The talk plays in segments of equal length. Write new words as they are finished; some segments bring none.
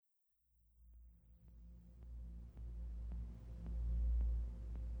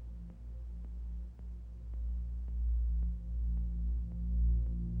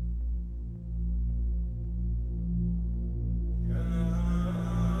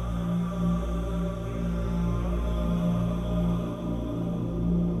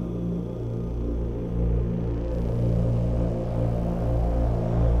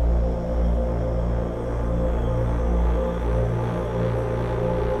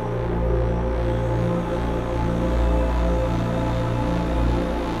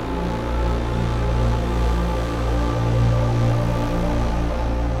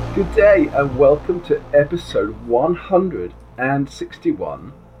Good day and welcome to episode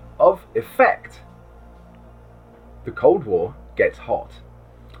 161 of Effect. The Cold War gets hot.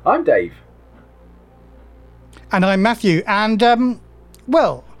 I'm Dave. And I'm Matthew. And,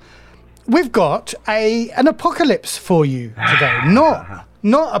 we've got an apocalypse for you today. Not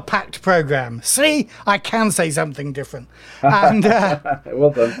a packed programme. See, I can say something different. And well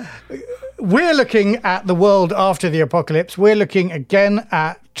done. We're looking at the world after the apocalypse. We're looking again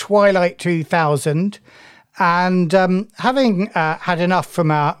at Twilight 2000. And having had enough from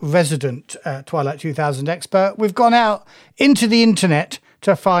our resident Twilight 2000 expert, we've gone out into the internet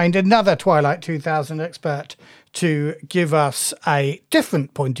to find another Twilight 2000 expert to give us a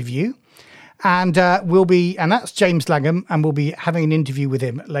different point of view. And that's James Langham, and we'll be having an interview with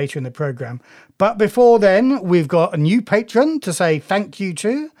him later in the programme. But before then, we've got a new patron to say thank you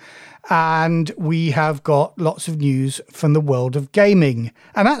to, and we have got lots of news from the world of gaming.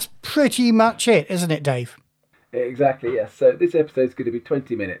 And that's pretty much it, isn't it, Dave? Exactly, yes. So this episode is going to be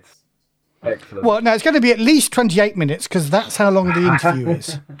 20 minutes. Excellent. Well, no, it's going to be at least 28 minutes, because that's how long the interview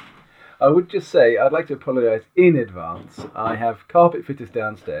is. I would just say, I'd like to apologise in advance. I have carpet fitters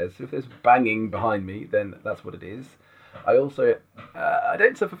downstairs. If there's banging behind me, then that's what it is. I also, I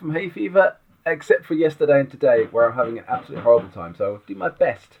don't suffer from hay fever, except for yesterday and today, where I'm having an absolutely horrible time. So I'll do my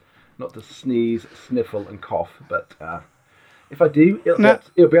best not to sneeze, sniffle and cough. But if I do,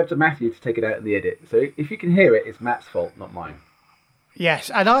 it'll be up to Matthew to take it out in the edit. So if you can hear it, it's Matt's fault, not mine. Yes,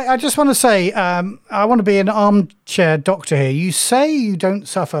 and I just want to say, I want to be an armchair doctor here. You say you don't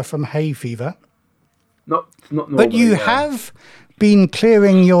suffer from hay fever. Not normally, but you have been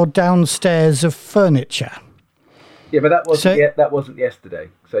clearing your downstairs of furniture. Yeah, but that wasn't yesterday.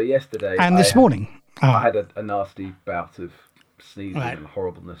 So yesterday and this morning, I had a nasty bout of sneezing and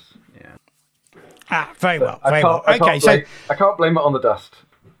horribleness. Yeah. Very well. I can't blame it on the dust.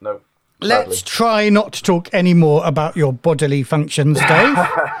 No. Let's try not to talk any more about your bodily functions, Dave.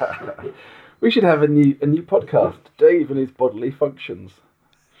 We should have a new podcast, Dave and his bodily functions.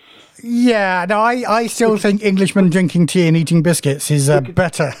 Yeah, no, I still think Englishmen drinking tea and eating biscuits is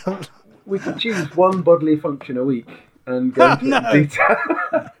better. We could choose one bodily function a week and go into detail.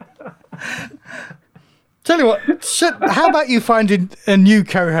 Tell you what, how about you finding a new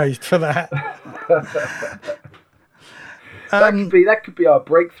co-host for that? That could be our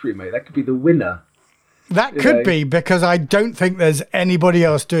breakthrough, mate. That could be the winner. That could be, because I don't think there's anybody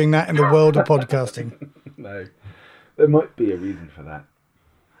else doing that in the world of podcasting. No, there might be a reason for that.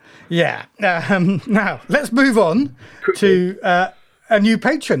 Yeah. Now, let's move on to a new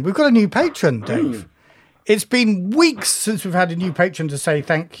patron. We've got a new patron, Dave. It's been weeks since we've had a new patron to say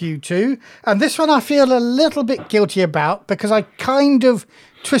thank you to. And this one I feel a little bit guilty about, because I kind of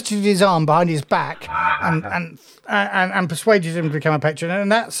twisted his arm behind his back and persuaded him to become a patron.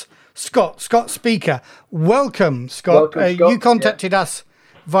 And that's Scott Speaker. Welcome, Scott. Welcome, Scott. You contacted us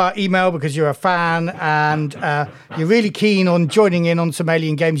via email because you're a fan and you're really keen on joining in on some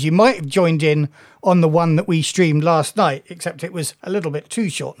Alien games. You might have joined in on the one that we streamed last night, except it was a little bit too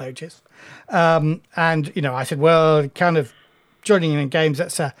short notice. And, I said, well, kind of joining in games,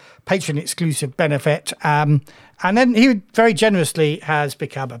 that's a patron exclusive benefit. And then he very generously has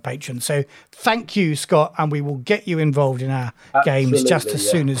become a patron. So thank you, Scott. And we will get you involved in our games just as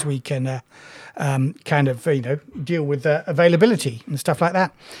soon as we can deal with availability and stuff like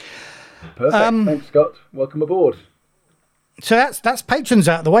that. Perfect. Thanks, Scott. Welcome aboard. So that's patrons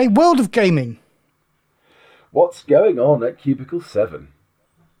out of the way. World of gaming. What's going on at Cubicle 7?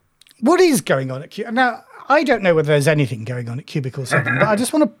 What is going on at Cubicle? Now, I don't know whether there's anything going on at Cubicle 7, but I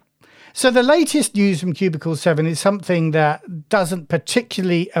just want to... So the latest news from Cubicle 7 is something that doesn't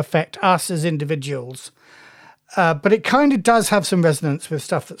particularly affect us as individuals, but it kind of does have some resonance with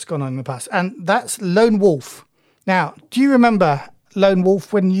stuff that's gone on in the past, and that's Lone Wolf. Now, do you remember Lone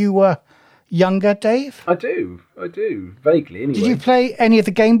Wolf when you were younger, Dave? I do. Vaguely, anyway. Did you play any of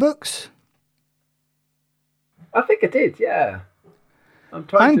the game books? I think I did, yeah.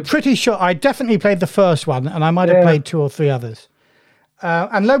 I'm pretty sure I definitely played the first one, and I might have played 2 or 3 others.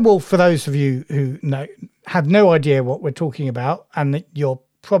 And Lone Wolf, for those of you who have no idea what we're talking about, and that you're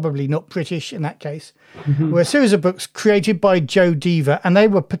probably not British in that case, were a series of books created by Joe Dever, and they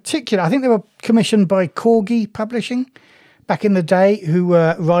were I think they were commissioned by Corgi Publishing back in the day, who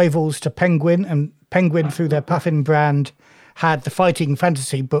were rivals to Penguin, and Penguin, through their Puffin brand, had the fighting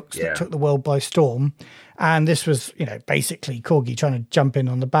fantasy books that took the world by storm. And this was, basically Corgi trying to jump in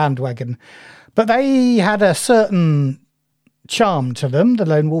on the bandwagon. But they had a certain charm to them, the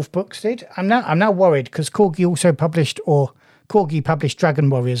Lone Wolf books did. I'm now worried, because Corgi published Dragon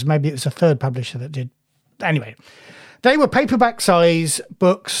Warriors. Maybe it was a third publisher that did. Anyway, They were paperback size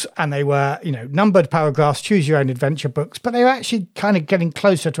books, and they were, numbered paragraphs, choose your own adventure books, but they were actually kind of getting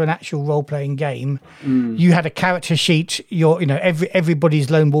closer to an actual role-playing game. You had a character sheet. Everybody's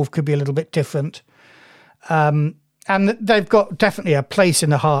lone wolf could be a little bit different. And they've got definitely a place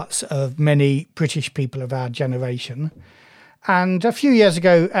in the hearts of many British people of our generation. And a few years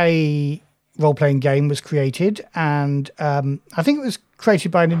ago, a role-playing game was created, and I think it was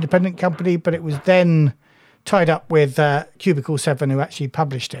created by an independent company, but it was then tied up with Cubicle 7, who actually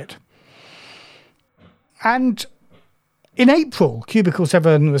published it. And in April, Cubicle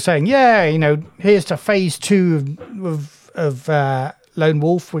 7 was saying, here's to phase 2 of Lone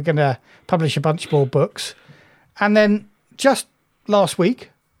Wolf. We're going to publish a bunch more books. And then just last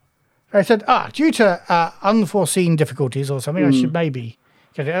week, they said, due to unforeseen difficulties or something, I should maybe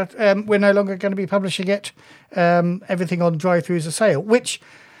get it. We're no longer going to be publishing it. Everything on drive-through is a sale, which,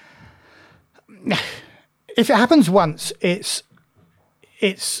 if it happens once, it's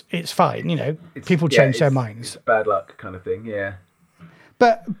fine. People change their minds. It's bad luck kind of thing, yeah.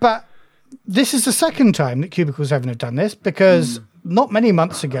 But this is the second time that Cubicle 7 have done this, because not many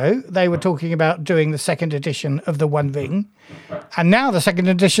months ago, they were talking about doing the second edition of The One Ring. And now the second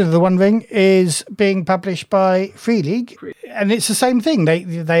edition of The One Ring is being published by Free League. And it's the same thing.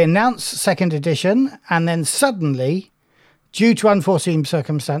 They announce second edition, and then suddenly, due to unforeseen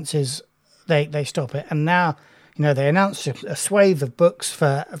circumstances, they stop it. And now, they announced a swathe of books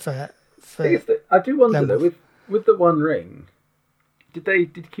for I do wonder, though, with The One Ring,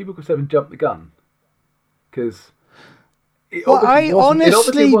 did Cubicle 7 jump the gun? Because it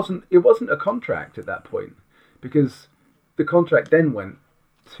wasn't a contract at that point, because the contract then went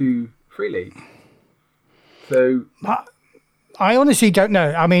to Free League. So I honestly don't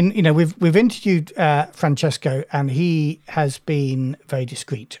know. I mean, we've interviewed Francesco, and he has been very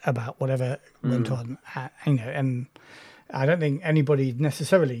discreet about whatever went on. And I don't think anybody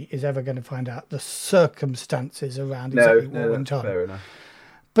necessarily is ever going to find out the circumstances around exactly what went on. Fair enough.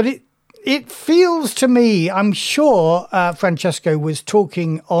 But it feels to me, I'm sure Francesco was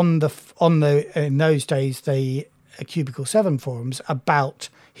talking on the in those days the Cubicle 7 forums about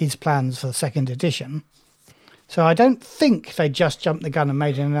his plans for the second edition. So I don't think they just jumped the gun and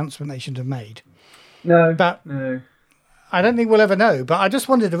made an announcement they shouldn't have made. No. I don't think we'll ever know. But I just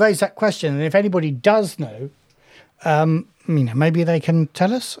wanted to raise that question, and if anybody does know, maybe they can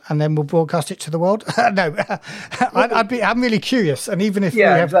tell us, and then we'll broadcast it to the world. No, I'm really curious, and even if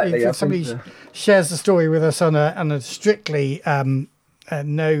if somebody shares the story with us on a strictly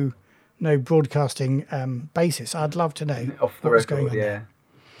no broadcasting basis, I'd love to know off the what's record, going on yeah. there.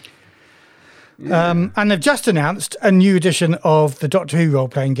 And they've just announced a new edition of the Doctor Who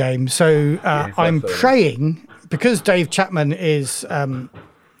role-playing game. So I'm praying, because Dave Chapman is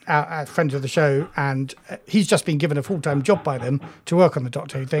a friend of the show, and he's just been given a full-time job by them to work on the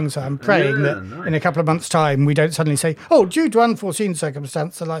Doctor Who thing. So I'm praying that in a couple of months' time, we don't suddenly say, due to unforeseen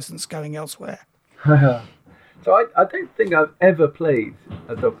circumstance, the license going elsewhere. So I don't think I've ever played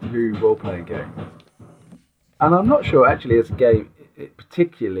a Doctor Who role-playing game. And I'm not sure, actually, as a game, it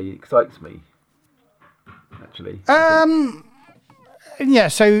particularly excites me. Actually.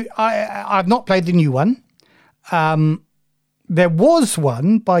 So I've not played the new one. There was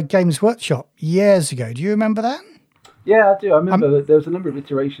one by Games Workshop years ago. Do you remember that? Yeah, I do. I remember that there was a number of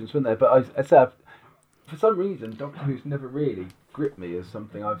iterations, wasn't there? But I said, for some reason, Doctor Who's never really gripped me as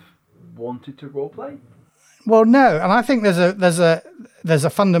something I've wanted to roleplay. Well, no, and I think there's a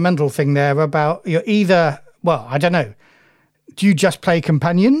fundamental thing there about you're either, I don't know, do you just play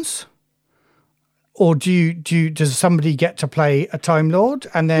companions? Or does somebody get to play a Time Lord?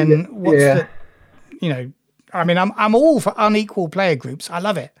 And then I'm all for unequal player groups. I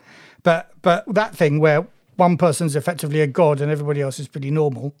love it. But that thing where one person's effectively a god and everybody else is pretty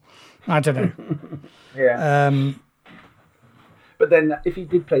normal, I don't know. Yeah. But then if you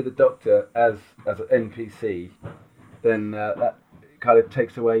did play the Doctor as an NPC, then that kind of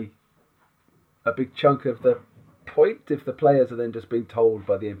takes away a big chunk of the point if the players are then just being told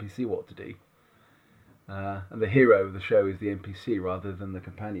by the NPC what to do. And the hero of the show is the NPC rather than the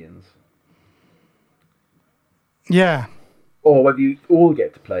companions. Yeah. Or whether you all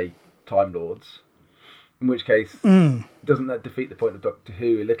get to play Time Lords, in which case, doesn't that defeat the point of Doctor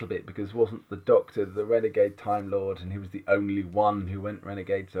Who a little bit? Because wasn't the Doctor the renegade Time Lord, and he was the only one who went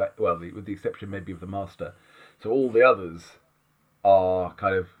renegade? So, with the exception maybe of the Master. So all the others are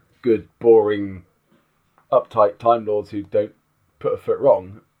kind of good, boring, uptight Time Lords who don't put a foot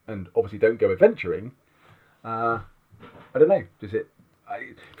wrong and obviously don't go adventuring. I don't know. Does it?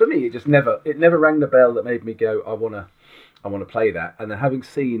 For me, it never rang the bell that made me go, I wanna play that. And then having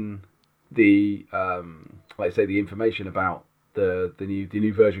seen the like I say, the information about the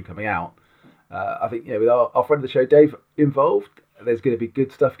new version coming out. I think with our friend of the show Dave involved, there's going to be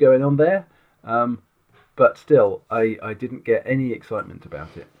good stuff going on there. But still, I didn't get any excitement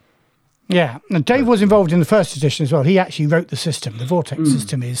about it. Yeah, and Dave was involved in the first edition as well. He actually wrote the system. The Vortex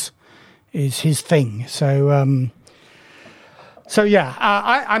system is his thing. So yeah,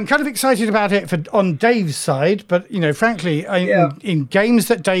 I'm kind of excited about it on Dave's side. But frankly, in games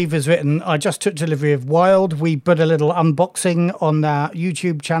that Dave has written, I just took delivery of Wild. We put a little unboxing on our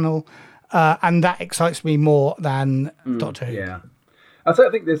YouTube channel, and that excites me more than Doctor Who. Yeah, I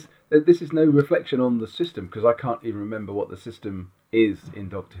think this is no reflection on the system, because I can't even remember what the system is in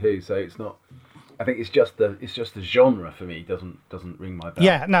Doctor Who. So it's not. I think it's just the genre for me doesn't ring my bell.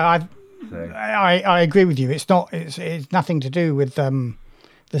 Yeah, no, I agree with you. It's not. It's nothing to do with the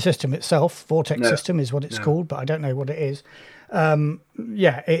system itself. Vortex system is what it's called, but I don't know what it is.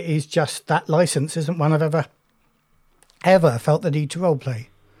 It is just that license isn't one I've ever felt the need to role play.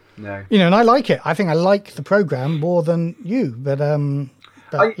 No. And I like it. I think I like the program more than you. But I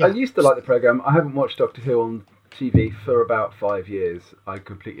used to like the program. I haven't watched Doctor Who on TV for about 5 years. I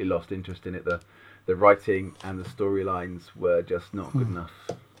completely lost interest in it. The writing and the storylines were just not good enough,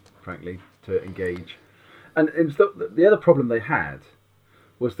 frankly, to engage. And the other problem they had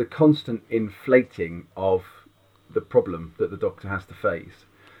was the constant inflating of the problem that the Doctor has to face.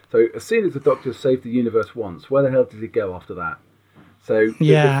 So as soon as the Doctor saved the universe once, where the hell did he go after that? So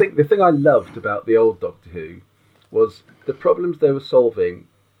the thing I loved about the old Doctor Who was the problems they were solving,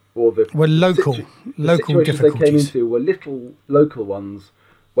 or were local situations they came into were little local ones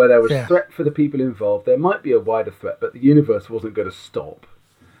where there was threat for the people involved. There might be a wider threat, but the universe wasn't going to stop.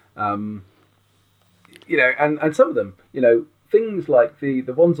 And some of them, things like the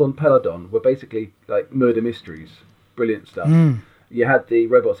ones on Peladon were basically like murder mysteries. Brilliant stuff. You had the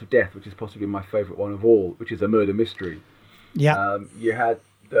Robots of Death, which is possibly my favourite one of all, which is a murder mystery. Yeah. You had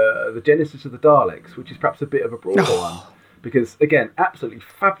the Genesis of the Daleks, which is perhaps a bit of a broader one, because again, absolutely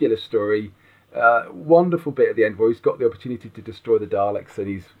fabulous story. Wonderful bit at the end where he's got the opportunity to destroy the Daleks, and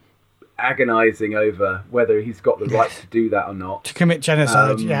he's agonising over whether he's got the right to do that or not. To commit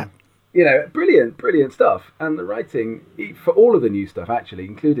genocide, Brilliant stuff. And the writing for all of the new stuff, actually,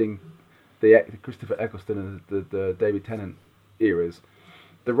 including the Christopher Eccleston and the David Tennant eras,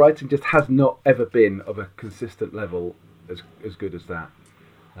 the writing just has not ever been of a consistent level as good as that.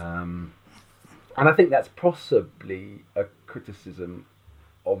 And I think that's possibly a criticism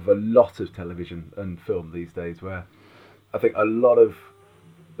of a lot of television and film these days, where I think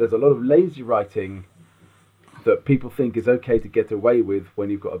there's a lot of lazy writing that people think is okay to get away with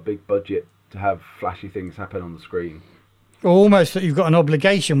when you've got a big budget to have flashy things happen on the screen. Almost that you've got an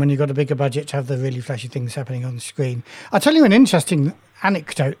obligation when you've got a bigger budget to have the really flashy things happening on the screen. I'll tell you an interesting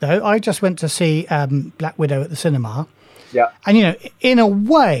anecdote, though. I just went to see Black Widow at the cinema. Yeah. And, in a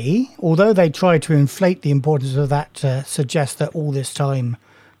way, although they try to inflate the importance of that to suggest that all this time,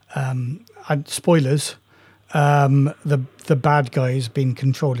 spoilers, the bad guys been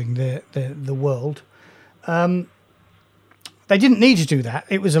controlling the world. They didn't need to do that.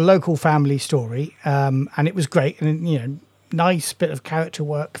 It was a local family story, and it was great. And, nice bit of character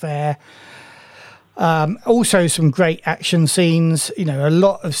work there. Also some great action scenes, a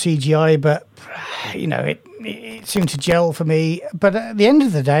lot of CGI, but, it seemed to gel for me. But at the end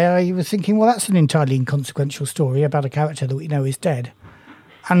of the day, I was thinking, well, that's an entirely inconsequential story about a character that we know is dead.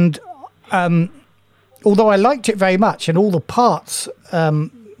 And although I liked it very much and all the parts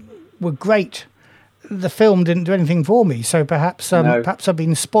were great, the film didn't do anything for me. So perhaps I've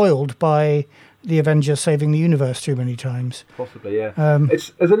been spoiled by the Avengers saving the universe too many times. Possibly, yeah.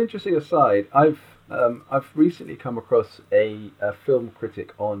 It's as an interesting aside, I've recently come across a film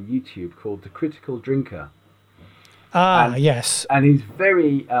critic on YouTube called The Critical Drinker. Yes. And he's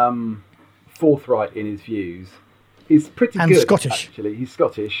very forthright in his views. He's pretty and good, Scottish. Actually. He's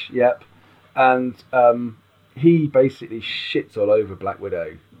Scottish, yep. And he basically shits all over Black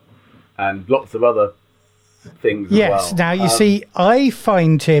Widow and lots of other things as well. Yes, now you see, I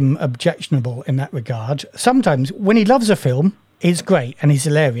find him objectionable in that regard. Sometimes when he loves a film, it's great and he's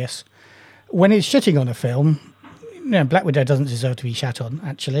hilarious. When he's shitting on a film, Black Widow doesn't deserve to be shat on,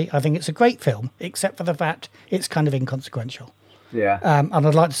 actually. I think it's a great film, except for the fact it's kind of inconsequential. Yeah. And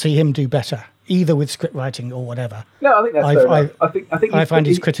I'd like to see him do better, either with script writing or whatever. No, I think that's fair enough. I think I find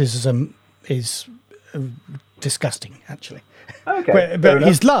his criticism is disgusting, actually. Okay, but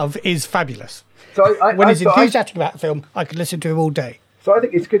his love is fabulous. So when he's enthusiastic about a film, I could listen to him all day. So I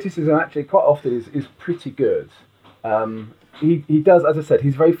think his criticism actually quite often is pretty good. He does, as I said,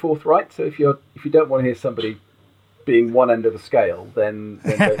 he's very forthright. So if you don't want to hear somebody being one end of the scale, then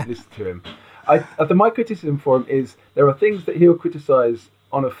don't listen to him. My criticism for him is there are things that he'll criticise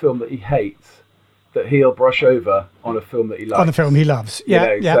on a film that he hates that he'll brush over on a film that he loves. On a film he loves,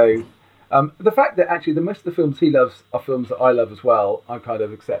 yeah. So the fact that actually the most of the films he loves are films that I love as well, I kind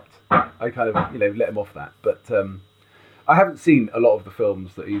of accept. I kind of let him off that. But I haven't seen a lot of the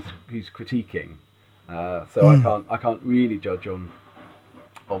films that he's critiquing, so I can't really judge on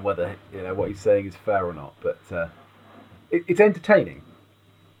whether what he's saying is fair or not. But it's entertaining,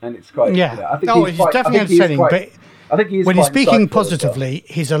 and it's quite. I think he's definitely entertaining. But I think he's when he's speaking positively,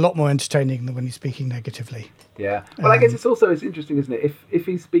 he's a lot more entertaining than when he's speaking negatively. Yeah. Well, I guess it's interesting, isn't it? If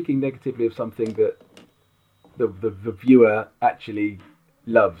he's speaking negatively of something that the viewer actually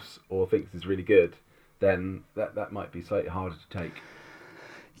loves or thinks is really good, then that might be slightly harder to take.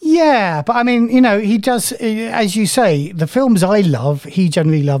 Yeah, but I mean, he does, as you say, the films I love, he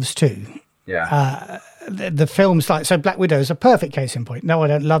generally loves too. Yeah. The films Black Widow is a perfect case in point. No, I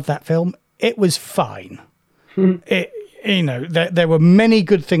don't love that film. It was fine. There were many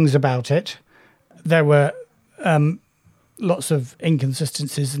good things about it. There were lots of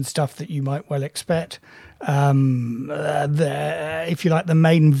inconsistencies and stuff that you might well expect. If you like, the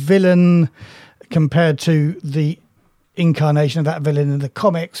main villain compared to the incarnation of that villain in the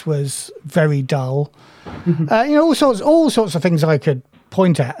comics was very dull. All sorts of things I could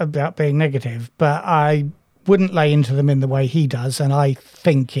point at about being negative, but I wouldn't lay into them in the way he does, and I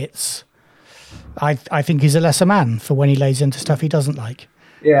think I think he's a lesser man for when he lays into stuff he doesn't like.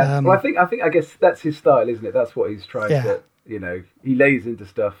 Yeah, well, I guess that's his style, isn't it? That's what he's trying to. He lays into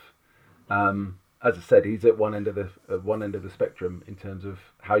stuff. As I said, he's at one end of the spectrum in terms of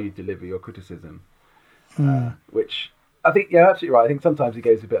how you deliver your criticism, which I think you're absolutely right. I think sometimes he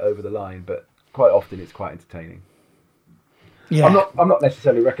goes a bit over the line, but quite often it's quite entertaining. Yeah. I'm not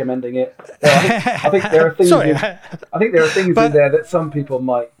necessarily recommending it. I think there are things. I think there are things in there that some people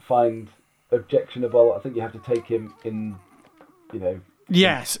might find objectionable. I think you have to take him in.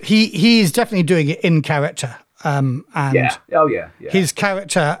 Yes, he is definitely doing it in character. And his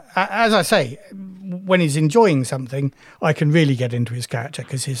character, as I say, when he's enjoying something, I can really get into his character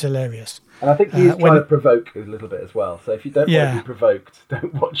because he's hilarious. And I think he's trying to provoke a little bit as well. So if you don't want to be provoked,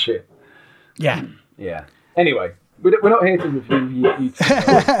 don't watch it. Yeah. Yeah. Anyway, we're not here to review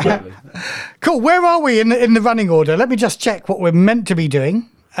YouTube. Cool. Where are we in the running order? Let me just check what we're meant to be doing.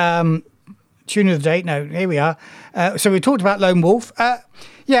 Tune of the day. No, here we are. So we talked about Lone Wolf.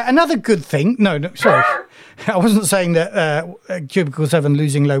 Another good thing. No, sorry. I wasn't saying that Cubicle 7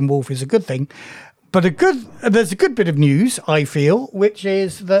 losing Lone Wolf is a good thing. But there's a good bit of news, I feel, which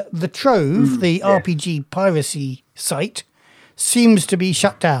is that the Trove, the RPG piracy site, seems to be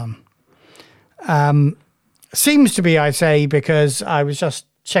shut down. Seems to be, I say, because I was just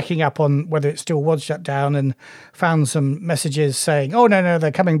checking up on whether it still was shut down and found some messages saying, oh, no,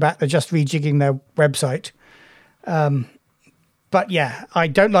 they're coming back. They're just rejigging their website. But yeah, I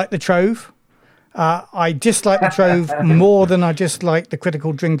don't like the Trove. I dislike the Trove more than I dislike the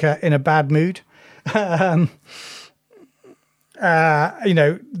Critical Drinker in a bad mood. There's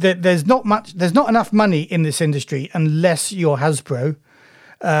not enough money in this industry unless you're Hasbro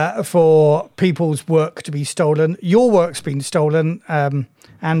for people's work to be stolen. Your work's been stolen.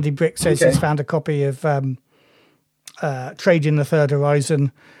 Andy Brick says he's found a copy of Trade in the Third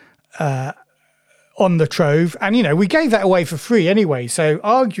Horizon on the Trove, and we gave that away for free anyway. So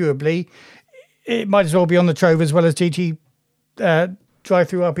arguably, it might as well be on the Trove as well as GT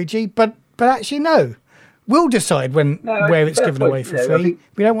Drive-Thru RPG. But actually, no. We'll decide where it's given away for free.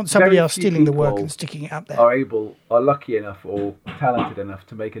 We don't want somebody else stealing the work and sticking it up there. Are lucky enough or talented enough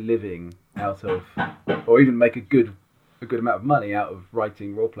to make a living out of, or even make a good amount of money out of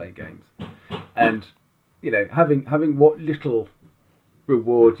writing role-playing games. And having what little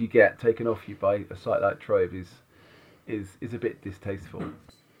reward you get taken off you by a site like Trove is a bit distasteful.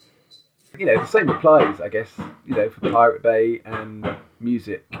 The same applies, I guess, for Pirate Bay and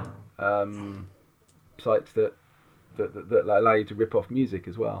music sites that allow you to rip off music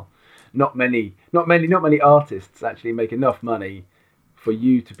as well. Not many artists actually make enough money for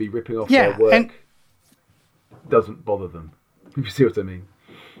you to be ripping off their work. Doesn't bother them. If you see what I mean.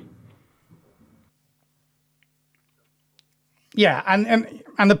 Yeah,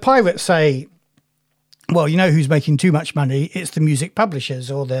 and the pirates say, well, who's making too much money? It's the music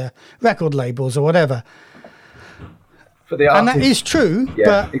publishers or the record labels or whatever. For the artists, and that is true,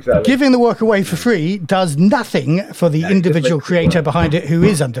 but exactly. Giving the work away for free does nothing for the individual creator behind it who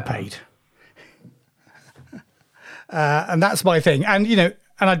is underpaid. And that's my thing. And, and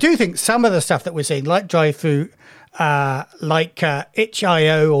I do think some of the stuff that we're seeing, like Drive-Thru, like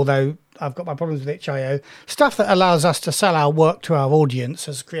itch.io, although I've got my problems with itch.io, stuff that allows us to sell our work to our audience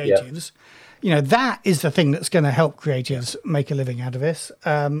as creatives, that is the thing that's going to help creatives make a living out of this,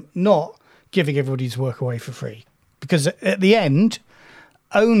 not giving everybody's work away for free. Because at the end,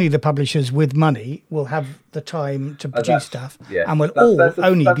 only the publishers with money will have the time to produce stuff, and will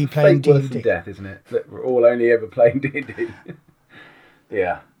only be playing D&D. That's death, isn't it? That we're all only ever playing D&D.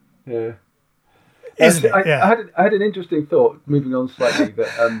 Yeah. Isn't it? I had an interesting thought, moving on slightly,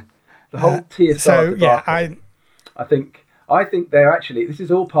 that the whole TSR debacle, I think they're actually, this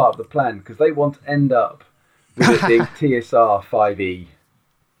is all part of the plan, because they want to end up with it being TSR 5e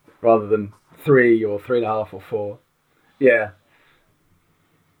rather than 3 or 3.5 or 4. Yeah.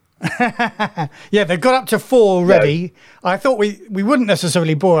 Yeah, they've got up to 4 already. No. I thought we wouldn't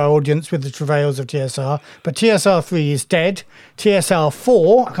necessarily bore our audience with the travails of TSR, but TSR 3 is dead. TSR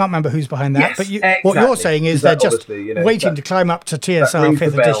 4, I can't remember who's behind that, but exactly. What you're saying is they're just waiting to climb up to TSR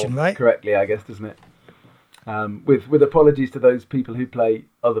 5th edition, right? Correctly, I guess, doesn't it? With apologies to those people who play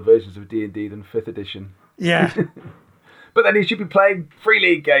other versions of D&D than 5th edition. Yeah. But then you should be playing Free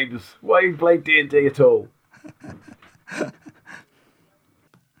League games. Why are you playing D&D at all?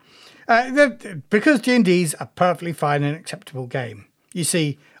 Because D&D's a perfectly fine and acceptable game. You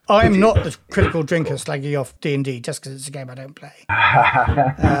see, I'm not the critical drinker slagging off D&D just because it's a game I don't play.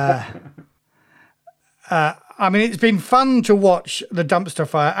 I mean, it's been fun to watch the dumpster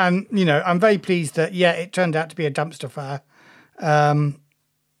fire, and I'm very pleased that it turned out to be a dumpster fire, and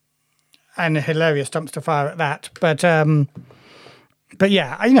a hilarious dumpster fire at that. But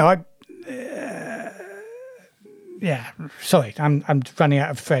sorry, I'm running out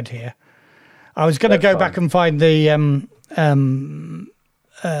of thread here. I was going to go back and find the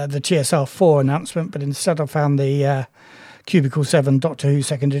TSR 4 announcement, but instead I found the Cubicle 7 Doctor Who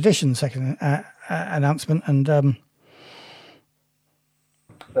second edition announcement, and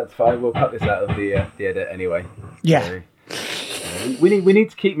that's fine. We'll cut this out of the edit anyway. Yeah. So, we need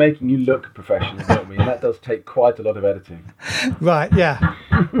to keep making you look professional, don't we? And that does take quite a lot of editing. Right. Yeah.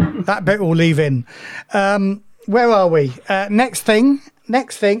 That bit we'll leave in. Where are we? Next thing.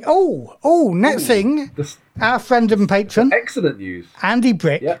 Next thing. Our friend and patron. Excellent news. Andy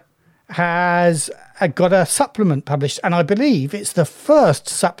Brick has got a supplement published, and I believe it's the first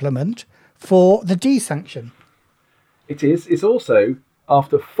supplement for the D sanction. It is. It's also,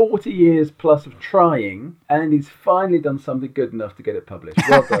 after 40 years plus of trying, Andy's finally done something good enough to get it published.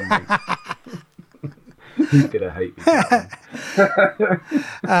 Well done, mate. He's going to hate me for that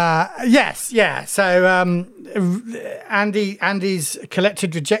one. Yes, yeah. So Andy's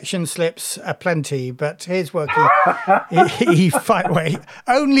collected rejection slips are plenty, but his work,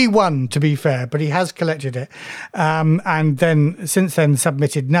 only one to be fair, but he has collected it, and then since then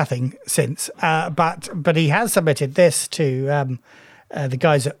submitted nothing since. But he has submitted this to the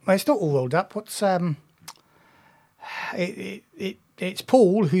guys at. Well, it's not all rolled up. What's It's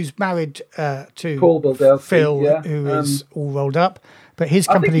Paul, who's married to Paul Baldelsky, Phil, who is all rolled up. But his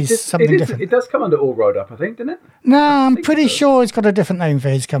company's something different. It does come under all rolled up, I think, doesn't it? No, I'm pretty sure it's got a different name for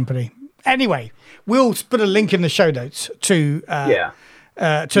his company. Anyway, we'll put a link in the show notes to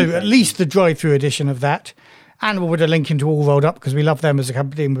at least the drive-through edition of that. And we'll put a link into All Rolled Up because we love them as a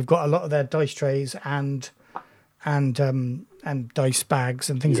company, and we've got a lot of their dice trays and dice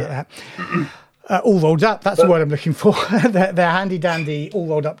bags and things like that. All rolled up, that's the word I'm looking for. they're handy dandy all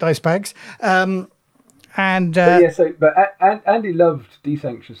rolled up dice bags. Andy loved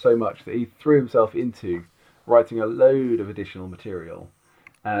D-Sanction so much that he threw himself into writing a load of additional material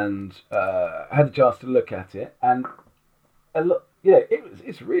and had a chance to look at it, and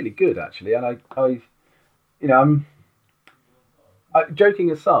it's really good actually. And I'm joking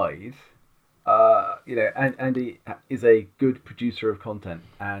aside, Andy is a good producer of content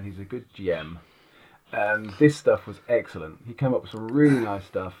and he's a good GM. And this stuff was excellent. He came up with some really nice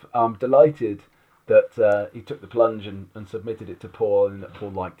stuff. I'm delighted that he took the plunge and submitted it to Paul, and that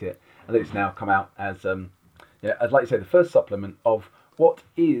Paul liked it, and that it's now come out as, I'd like to say, the first supplement of what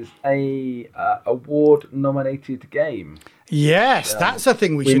is a award-nominated game. Yes, that's a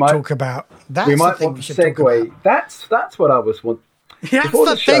thing we should talk about. That's the thing we should talk about. That's what I was wanting. Yeah, before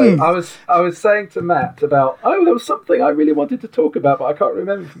the show, I was saying to Matt about, there was something I really wanted to talk about, but I can't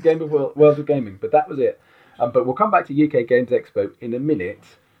remember from World of Gaming. But that was it. But we'll come back to UK Games Expo in a minute,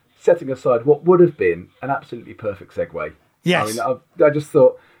 setting aside what would have been an absolutely perfect segue. Yes. I just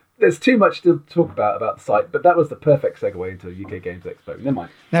thought there's too much to talk about the site, but that was the perfect segue into UK Games Expo.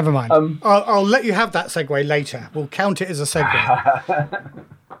 Never mind. I'll let you have that segue later. We'll count it as a segue.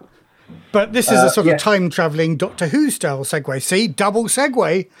 But this is a sort of time-travelling Doctor Who style segue. See, double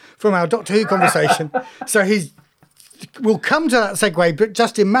segue from our Doctor Who conversation. So we'll come to that segue, but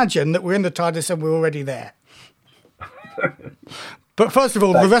just imagine that we're in the TARDIS and we're already there. But first of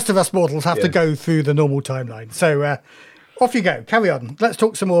all, the rest of us mortals have to go through the normal timeline. So off you go. Carry on. Let's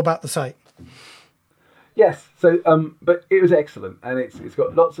talk some more about the site. Yes. So, but it was excellent, and it's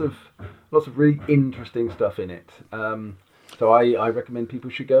got lots of really interesting stuff in it. So I recommend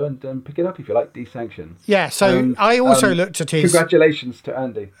people should go and pick it up if you like Desanction. Yeah. So I also looked at his. Congratulations to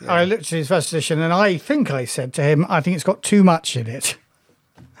Andy. Yeah. I looked at his first edition, and I think I said to him, I think it's got too much in it.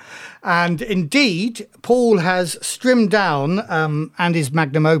 And indeed, Paul has trimmed down Andy's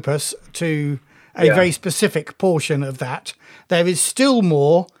magnum opus to a very specific portion of that. There is still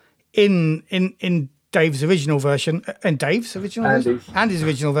more in Dave's original version, Andy's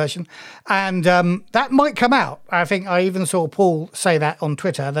original version, and that might come out. I think I even saw Paul say that on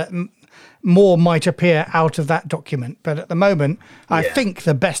Twitter, that more might appear out of that document. But at the moment, I think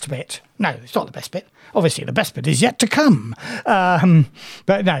the best bit, no, it's not the best bit. Obviously, the best bit is yet to come.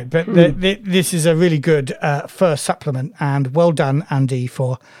 This is a really good first supplement, and well done, Andy,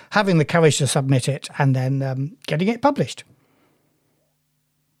 for having the courage to submit it and then getting it published.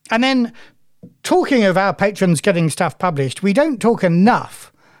 And then, talking of our patrons getting stuff published, we don't talk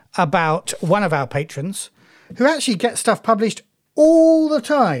enough about one of our patrons who actually gets stuff published all the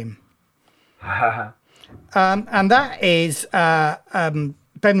time. And that is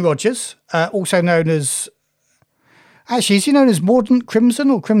Ben Rogers, also known as... Actually, is he known as Mordant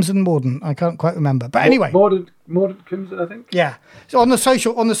Crimson or Crimson Mordant? I can't quite remember. But anyway... Mordant Crimson, I think. Yeah. So on the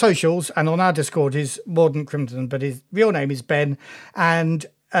socials and on our Discord is Mordant Crimson, but his real name is Ben. And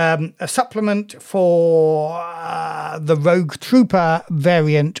a supplement for the Rogue Trooper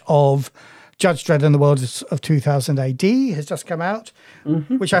variant of Judge Dredd and the World of 2000 AD has just come out,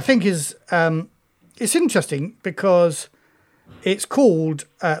 which I think is... it's interesting because it's called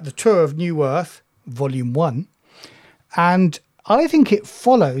The Tour of New Earth, Volume 1. And I think it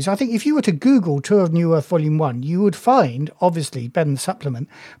follows. I think if you were to Google Tour of New Earth Volume 1, you would find, obviously, Ben's supplement,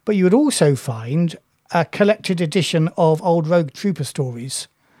 but you would also find a collected edition of old Rogue Trooper stories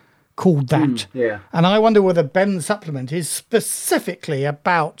called that. And I wonder whether Ben's supplement is specifically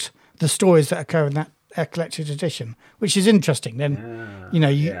about the stories that occur in that collected edition, which is interesting. Then,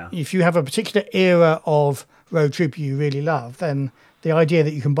 if you have a particular era of Rogue Trooper you really love, then the idea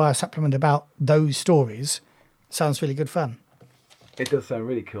that you can buy a supplement about those stories sounds really good fun. It does sound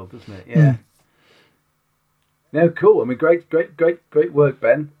really cool, doesn't it? Yeah. No, cool. I mean, great work,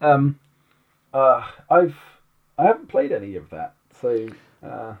 Ben. I haven't played any of that, so.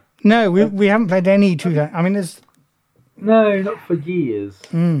 No, we haven't played any to that. I mean, there's. No, not for years.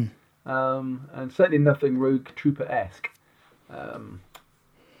 And certainly nothing Rogue Trooper-esque.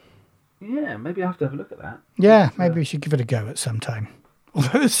 Maybe I have to have a look at that. Yeah, maybe we should give it a go at some time.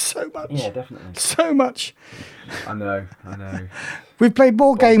 Although there's so much. Yeah, definitely. So much. I know. We've played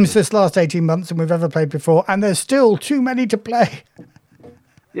more games this last 18 months than we've ever played before, and there's still too many to play.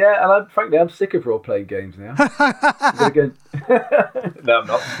 Yeah, and frankly, I'm sick of role-playing games now. No, I'm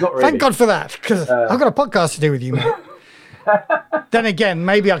not. Not really. Thank God for that, because I've got a podcast to do with you, mate. Then again,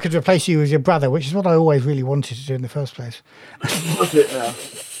 maybe I could replace you with your brother, which is what I always really wanted to do in the first place. What's it now?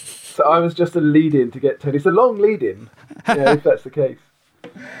 So I was just a lead-in to get Tony. It's a long lead-in, if that's the case.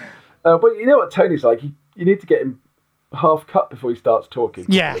 But you know what Tony's like. You need to get him half cut before he starts talking.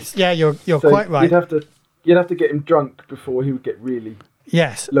 Yes, you're quite right. You'd have to get him drunk before he would get really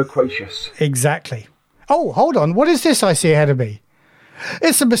loquacious. Exactly. Oh, hold on. What is this I see ahead of me?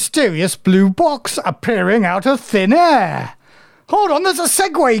 It's a mysterious blue box appearing out of thin air. Hold on, there's a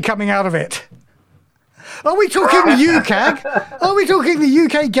segue coming out of it. Are we talking UCAG? Are we talking the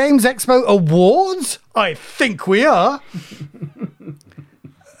UK Games Expo Awards? I think we are.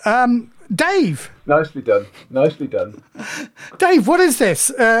 Dave. Nicely done. Dave, what is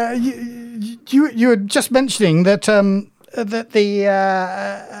this? You were just mentioning that that the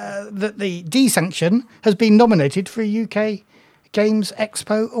Desanction has been nominated for a UK Games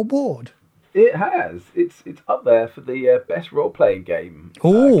Expo Award. It has. It's up there for the best role-playing game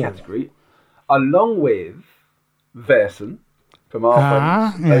category, along with Versen from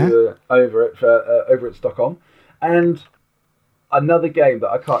our friends over at Stockholm, and another game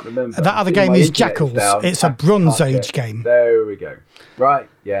that I can't remember. That other game is Jackals. It's a Bronze Age game. There we go. Right.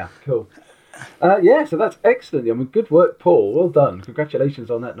 Yeah. Cool. So that's excellent. I mean, good work, Paul. Well done. Congratulations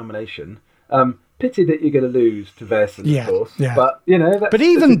on that nomination. Pity that you're going to lose to Versen, of course. Yeah. But, but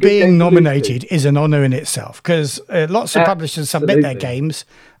even being nominated is an honour in itself, because lots of publishers submit their games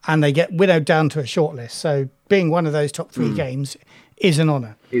and they get winnowed down to a shortlist. So being one of those top 3 games is an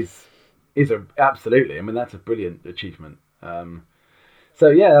honour. Absolutely. I mean, that's a brilliant achievement.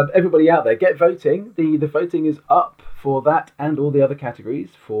 Everybody out there, get voting. The voting is up for that and all the other categories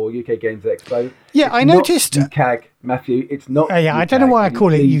for UK Games Expo. Yeah, I noticed. UCAG, Matthew. It's not. Yeah, I don't know why I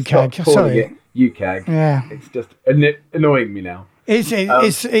call it UCAG. Sorry. UCAG. Yeah. It's just annoying me now. It's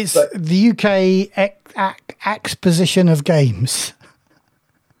the UK exposition of games.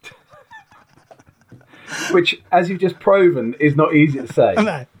 Which, as you've just proven, is not easy to say.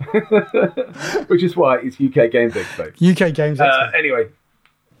 No. Which is why it's UK Games Expo. UK Games Expo. Anyway,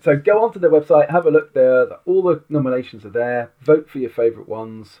 so go onto their website, have a look there. All the nominations are there. Vote for your favourite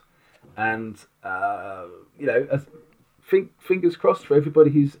ones. And, fingers crossed for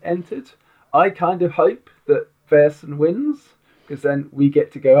everybody who's entered. I kind of hope that Versen wins, because then we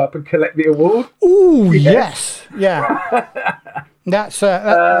get to go up and collect the award. Ooh, yes. Yeah. That's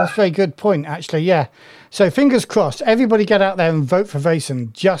a very good point, actually. Yeah. So fingers crossed, everybody get out there and vote for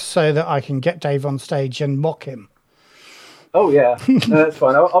Vason, just so that I can get Dave on stage and mock him. Oh, yeah. No, that's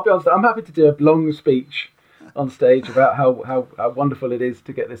fine. I'll be honest. I'm happy to do a long speech on stage about how wonderful it is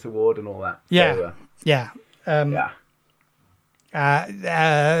to get this award and all that. Yeah. So, yeah.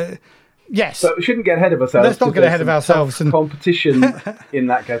 Yes. But we shouldn't get ahead of ourselves. Let's not get ahead of ourselves. And competition in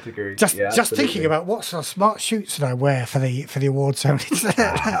that category. Just thinking about what sort of smart shoots did I wear for the award ceremony.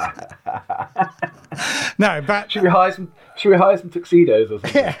 No, but should we hire some tuxedos or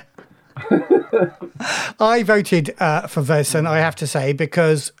something? Yeah. I voted for Versen, I have to say,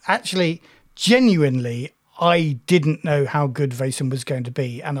 because actually, genuinely, I didn't know how good Vason was going to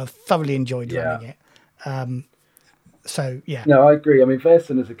be, and I thoroughly enjoyed running it. So, yeah. No, I agree. I mean,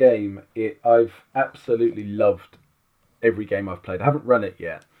 Versen as a game, I've absolutely loved every game I've played. I haven't run it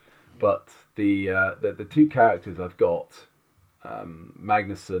yet, but the two characters I've got,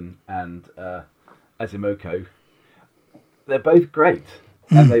 Magnusson and Azimoko, they're both great,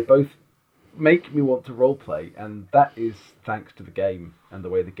 and they both make me want to roleplay, and that is thanks to the game and the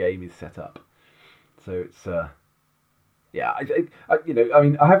way the game is set up. So it's I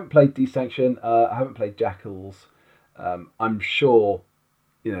haven't played Desanction, I haven't played Jackals. I'm sure,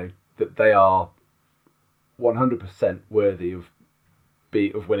 that they are 100% worthy of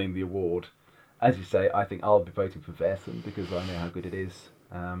winning the award. As you say, I think I'll be voting for Versen because I know how good it is.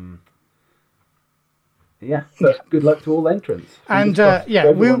 But good luck to all entrants. And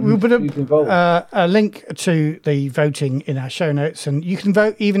we'll put a link to the voting in our show notes, and you can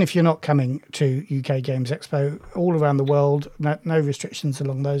vote even if you're not coming to UK Games Expo all around the world. No restrictions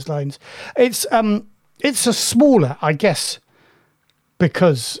along those lines. It's a smaller, I guess,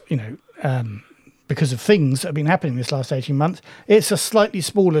 because because of things that have been happening this last 18 months. It's a slightly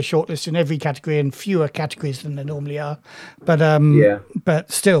smaller shortlist in every category and fewer categories than there normally are. But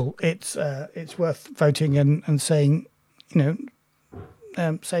still, it's worth voting and saying,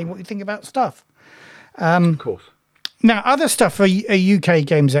 saying what you think about stuff. Of course. Now, other stuff for a UK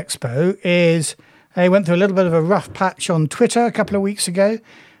Games Expo is I went through a little bit of a rough patch on Twitter a couple of weeks ago.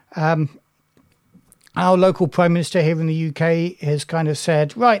 Our local Prime Minister here in the UK has kind of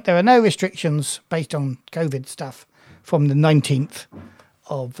said, right, there are no restrictions based on COVID stuff from the 19th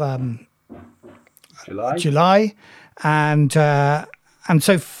of July. And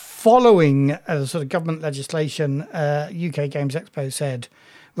so following sort of government legislation, UK Games Expo said,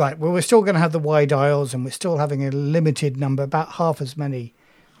 right, well, we're still going to have the wide aisles and we're still having a limited number, about half as many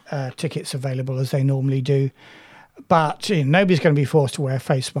tickets available as they normally do. But nobody's going to be forced to wear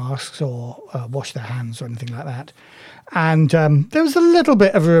face masks or wash their hands or anything like that. And there was a little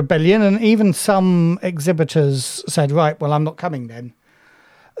bit of a rebellion, and even some exhibitors said, right, well, I'm not coming then.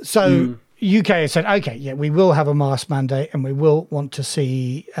 So UK said, okay, yeah, we will have a mask mandate and we will want to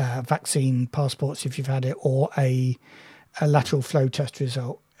see vaccine passports if you've had it, or a lateral flow test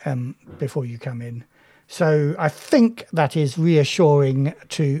result before you come in. So I think that is reassuring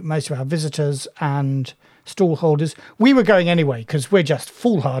to most of our visitors and stall holders. We were going anyway because we're just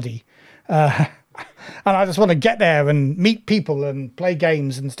foolhardy. And I just want to get there and meet people and play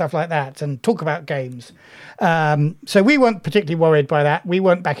games and stuff like that and talk about games. So we weren't particularly worried by that. We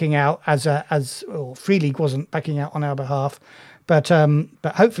weren't backing out or Free League wasn't backing out on our behalf. But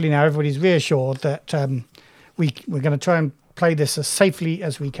hopefully now everybody's reassured that we're going to try and play this as safely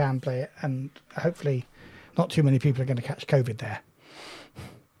as we can play it. And hopefully not too many people are going to catch COVID there.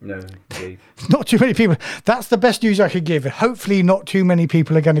 No, indeed. Not too many people. That's the best news I could give. Hopefully, not too many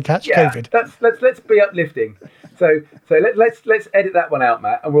people are going to catch COVID. Let's be uplifting. So let's edit that one out,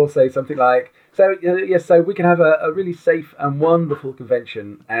 Matt, and we'll say something like, so we can have a really safe and wonderful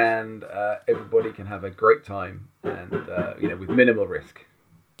convention, and everybody can have a great time, and with minimal risk.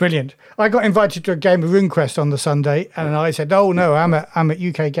 Brilliant. I got invited to a game of RuneQuest on the Sunday, and I said, "Oh no, I'm at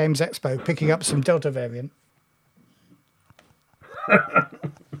UK Games Expo picking up some Delta variant."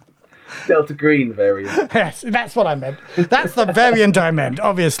 Delta Green variant. Yes, that's what I meant. That's the variant I meant,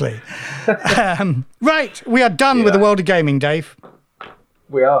 obviously. Right, we are done with the world of gaming, Dave.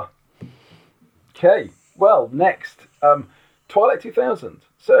 We are. Okay, well, next, Twilight 2000.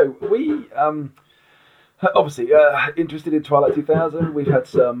 So we obviously interested in Twilight 2000. We've had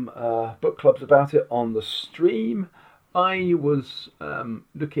some book clubs about it on the stream. I was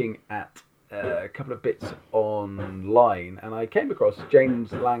looking at a couple of bits online, and I came across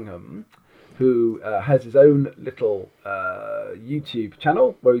James Langham, who has his own little YouTube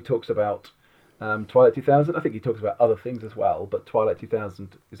channel where he talks about Twilight 2000. I think he talks about other things as well, but Twilight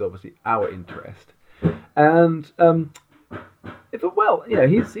 2000 is obviously our interest. And I thought, well,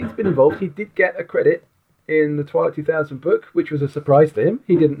 he's been involved. He did get a credit in the Twilight 2000 book, which was a surprise to him.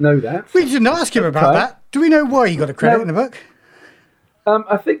 He didn't know that. We didn't ask him about that. Do we know why he got a credit in the book?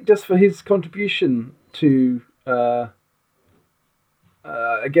 I think just for his contribution to, I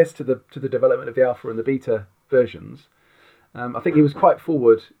guess, to the development of the alpha and the beta versions. I think he was quite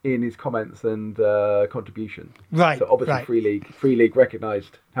forward in his comments and contribution. Right. So obviously, Free League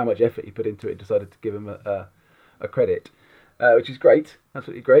recognised how much effort he put into it, and decided to give him a credit, which is great,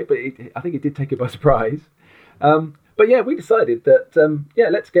 absolutely great. But I think it did take it by surprise. But yeah, we decided that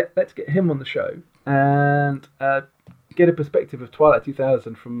let's get him on the show and get a perspective of Twilight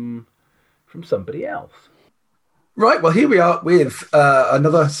 2000 from somebody else. Right, well, here we are with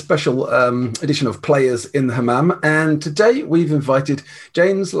another special edition of Players in the Hammam, and today we've invited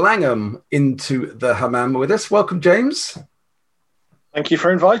James Langham into the Hammam with us. Welcome, James. Thank you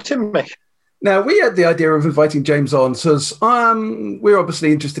for inviting me. Now, we had the idea of inviting James on because we're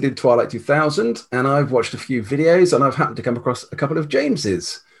obviously interested in Twilight 2000, and I've watched a few videos, and I've happened to come across a couple of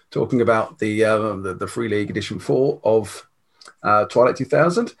James's talking about the Free League Edition 4 of Twilight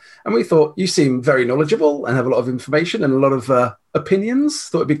 2000, and we thought you seem very knowledgeable and have a lot of information and a lot of opinions.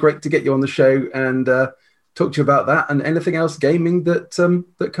 Thought it'd be great to get you on the show and talk to you about that and anything else gaming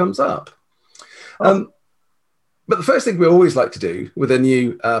that comes up. But the first thing we always like to do with a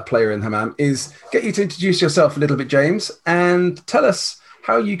new player in Hammam is get you to introduce yourself a little bit, James, and tell us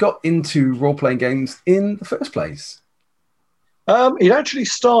how you got into role-playing games in the first place. It actually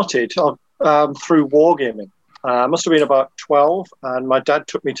started through wargaming. I must have been about 12, and my dad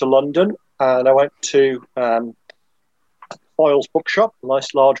took me to London, and I went to Foyle's bookshop, a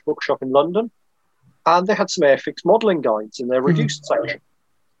nice large bookshop in London, and they had some Airfix modelling guides in their reduced section.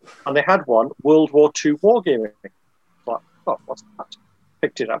 And they had one, World War II wargaming. I thought, oh, what's that?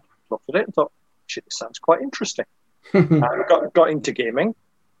 Picked it up, looked at it, and thought, shit, this sounds quite interesting. Got into gaming,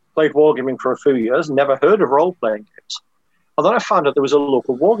 played wargaming for a few years, never heard of role-playing games. And then I found out there was a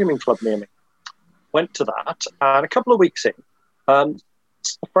local wargaming club near me. Went to that, and a couple of weeks in, a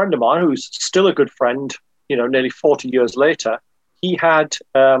friend of mine, who's still a good friend, nearly 40 years later, he had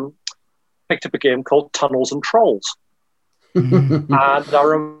picked up a game called Tunnels and Trolls. And I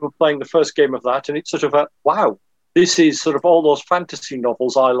remember playing the first game of that, and it's sort of wow, this is sort of all those fantasy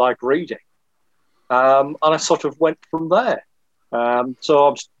novels I like reading. And I sort of went from there. So I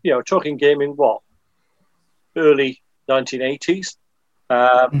was, talking gaming, early 1980s.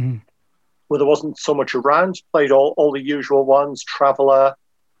 Where there wasn't so much around, played all the usual ones, Traveller,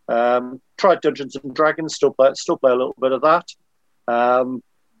 tried Dungeons and Dragons, still play a little bit of that.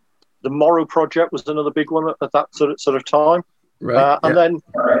 The Morrow Project was another big one at that sort of time. Right, and then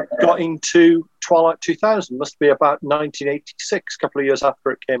got into Twilight 2000, must be about 1986, a couple of years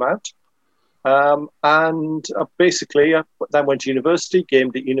after it came out. And basically, I then went to university,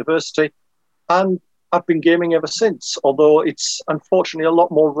 gamed at university, and I've been gaming ever since, although it's unfortunately a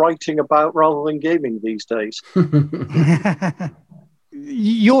lot more writing about rather than gaming these days.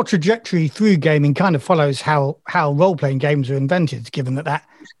 Your trajectory through gaming kind of follows how role-playing games were invented, given that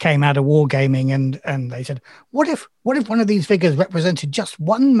came out of wargaming, and they said, what if one of these figures represented just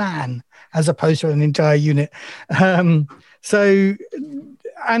one man as opposed to an entire unit? So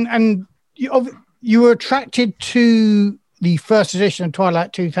you were attracted to the first edition of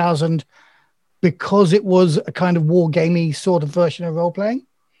Twilight 2000 because it was a kind of wargamey sort of version of role-playing?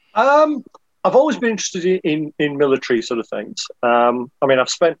 I've always been interested in military sort of things. I've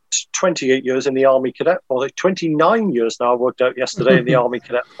spent 28 years in the Army Cadet, or 29 years now. I worked out yesterday in the Army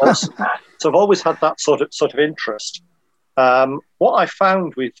Cadet Force. So I've always had that sort of interest. What I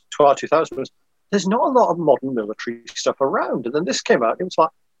found with Twilight 2000 was there's not a lot of modern military stuff around. And then this came out, and it was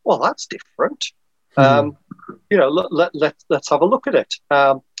like, well, that's different. Let's have a look at it.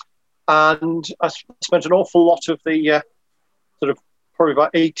 And I spent an awful lot of the probably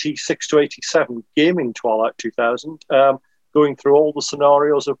about 86 to 87 gaming Twilight 2000, going through all the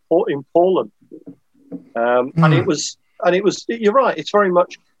scenarios in Poland. And it was, you're right, it's very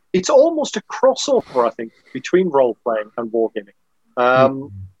much it's almost a crossover, I think, between role playing and wargaming.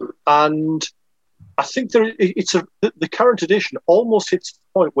 And I think the current edition almost hits the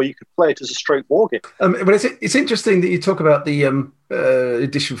point where you could play it as a straight wargame. But it's interesting that you talk about the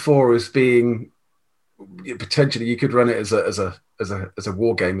edition 4 as being potentially you could run it as a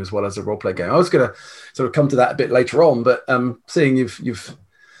war game as well as a role play game. I was going to sort of come to that a bit later on, but seeing you've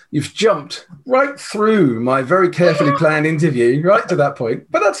jumped right through my very carefully planned interview right to that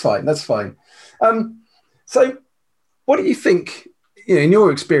point, but that's fine. That's fine. So, what do you think? In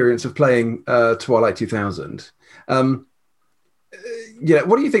your experience of playing Twilight 2000, what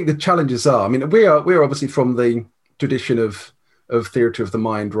do you think the challenges are? I mean, we're obviously from the tradition of theatre of the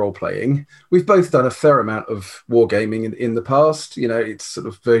mind role playing. We've both done a fair amount of wargaming in the past. It's sort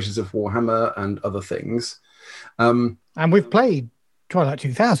of versions of Warhammer and other things. And we've played Twilight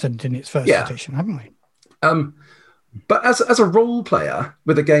 2000 in its first edition, haven't we? But as a role player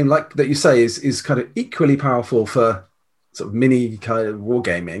with a game like that, you say is kind of equally powerful for sort of mini kind of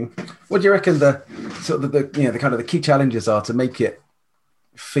wargaming. What do you reckon the kind of the key challenges are to make it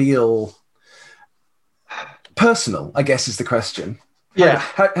feel personal? I guess is the question.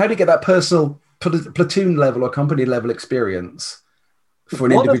 How do you get that personal platoon level or company level experience for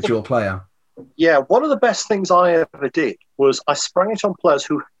an individual player? Yeah, one of the best things I ever did was I sprang it on players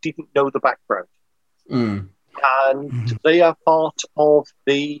who didn't know the background. And they are part of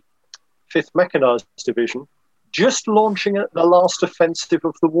the 5th Mechanized Division, just launching at the last offensive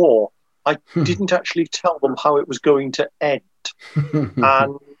of the war. I didn't actually tell them how it was going to end.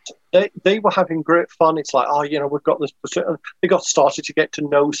 And they were having great fun. It's like, we've got this. They got started to get to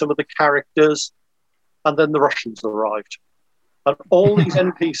know some of the characters. And then the Russians arrived. And all these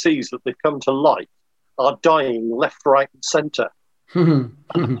NPCs that they've come to life are dying left, right, and centre. And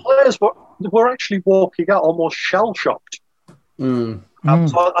the players were actually walking out almost shell-shocked. So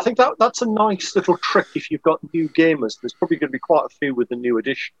I think that's a nice little trick if you've got new gamers. There's probably going to be quite a few with the new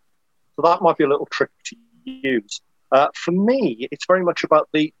edition. So that might be a little trick to use. For me, it's very much about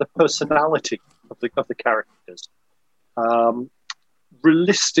the personality of the characters.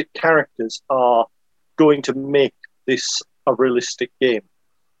 Realistic characters are going to make this a realistic game.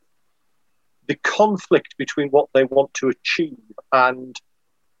 The conflict between what they want to achieve and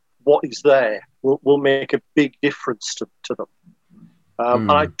what is there will make a big difference to them.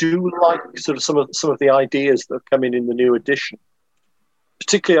 And I do like sort of some of the ideas that have come in the new edition.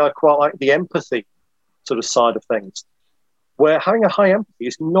 Particularly, I quite like the empathy sort of side of things, where having a high empathy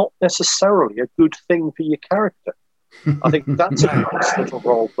is not necessarily a good thing for your character. I think that's a nice little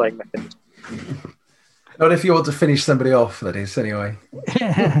role-playing mechanism. Not if you want to finish somebody off, that is, anyway.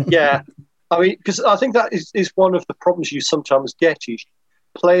 Yeah. I mean, because I think that is one of the problems you sometimes get is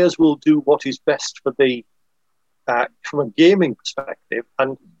players will do what is best for the from a gaming perspective,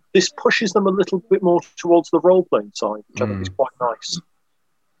 and this pushes them a little bit more towards the role-playing side, which I think is quite nice.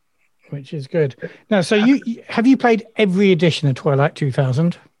 Which is good. Now, so have you played every edition of Twilight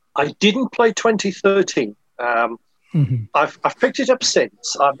 2000? I didn't play 2013. I've picked it up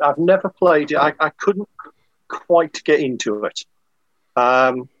since. I've never played it. I couldn't quite get into it.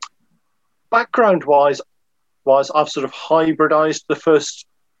 Background-wise, I've sort of hybridized the first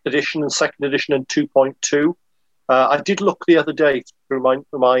edition and second edition and 2.2. I did look the other day through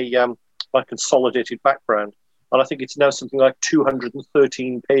my consolidated background, and I think it's now something like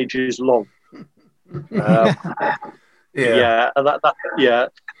 213 pages long.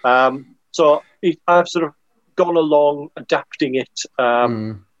 So I've sort of gone along adapting it.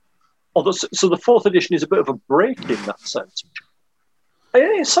 Although, so the 4th edition is a bit of a break in that sense. And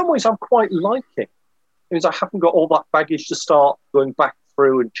in some ways, I'm quite liking. It means I haven't got all that baggage to start going back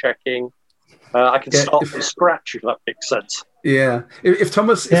through and checking. I can start from scratch, if that makes sense. Yeah. If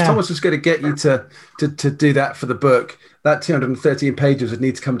Thomas was going to get you to do that for the book, that 213 pages would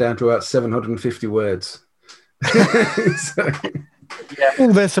need to come down to about 750 words. There's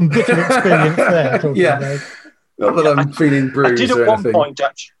some bitter experience there. Yeah. Not that I'm feeling bruised or anything.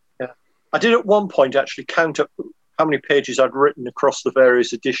 I did at one point actually count up how many pages I'd written across the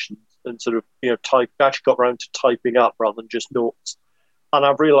various editions and sort of, actually got around to typing up rather than just notes. And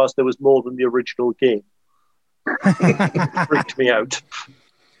I've realised there was more than the original game. It freaked me out.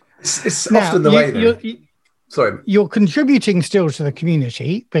 It's often the way. Sorry. You're contributing still to the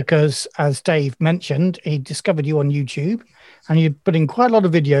community because, as Dave mentioned, he discovered you on YouTube and you're putting quite a lot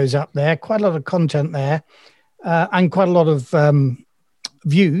of videos up there, quite a lot of content there, and quite a lot of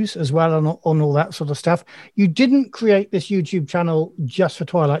views as well on all that sort of stuff. You didn't create this YouTube channel just for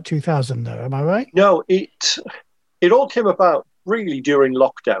Twilight 2000, though, am I right? No, it all came about really during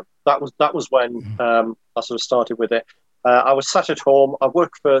lockdown. That was when I sort of started with it. I was sat at home. I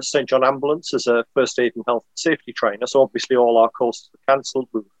worked for St John Ambulance as a first aid and health and safety trainer. So obviously all our courses were cancelled.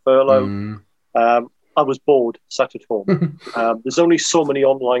 We were furloughed. I was bored, sat at home. There's only so many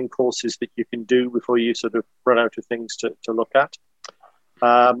online courses that you can do before you sort of run out of things to look at.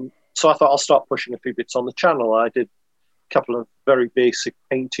 So I thought I'll start pushing a few bits on the channel. I did a couple of very basic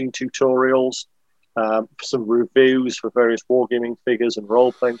painting tutorials, some reviews for various wargaming figures and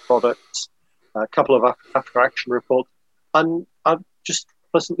role-playing products, a couple of after-action reports, and I'm just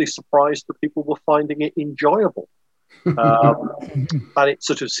pleasantly surprised that people were finding it enjoyable. And it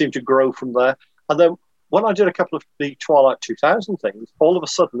sort of seemed to grow from there. And then when I did a couple of the Twilight 2000 things, all of a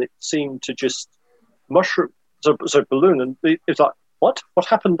sudden it seemed to just mushroom, so balloon, and it was like, what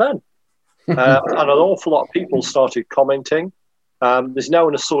happened then? And an awful lot of people started commenting. There's now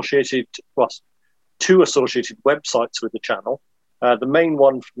two associated websites with the channel. The main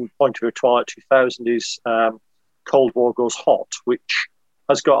one from the point of view of Twilight 2000 is Cold War Goes Hot, which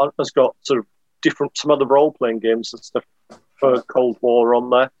has got sort of some other role-playing games and stuff for Cold War on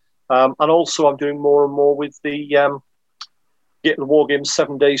there. And also I'm doing more and more with the War Games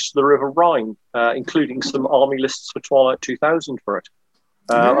 7 Days to the River Rhine, including some army lists for Twilight 2000 for it.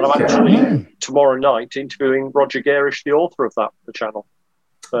 And I'm actually, tomorrow night, interviewing Roger Garish, the author of that, for the channel.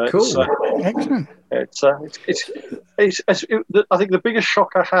 Cool. Excellent. I think the biggest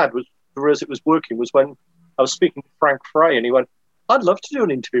shock I had was, as it was working, was when I was speaking to Frank Frey, and he went, "I'd love to do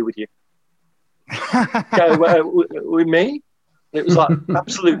an interview with you." With me? And it was like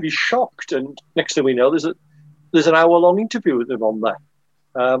absolutely shocked. And next thing we know, there's an hour-long interview with him on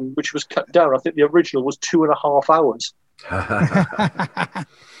there, which was cut down. I think the original was 2.5 hours.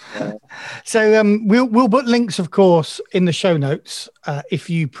 So we'll put links, of course, in the show notes if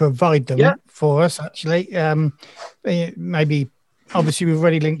you provide them for us. Actually, maybe obviously we've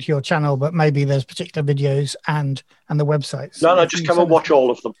already linked to your channel, but maybe there's particular videos and the websites. So no, just come and watch all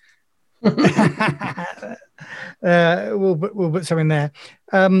of them. We'll put some in there.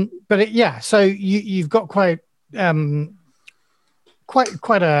 So you've got quite a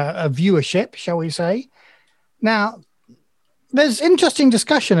viewership, shall we say? Now, there's interesting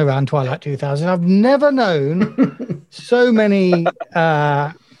discussion around Twilight 2000. I've never known so many.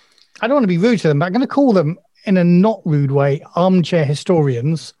 I don't want to be rude to them, but I'm going to call them, in a not rude way, armchair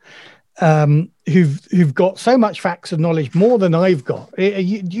historians who've got so much facts and knowledge, more than I've got. Do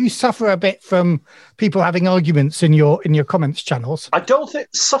you suffer a bit from people having arguments in your comments channels? I don't think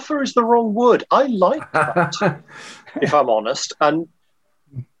suffer is the wrong word. I like that, if I'm honest, and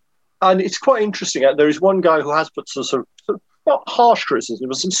it's quite interesting. There is one guy who has put some sort of not harsh criticism,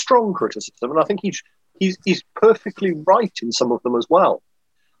 but some strong criticism, and I think he's perfectly right in some of them as well.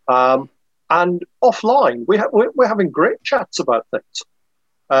 And offline, we're having great chats about things.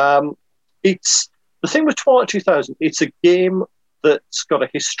 It's the thing with Twilight 2000. It's a game that's got a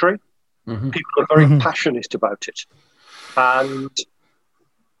history. Mm-hmm. People are very passionate about it, and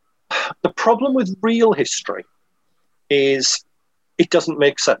the problem with real history is it doesn't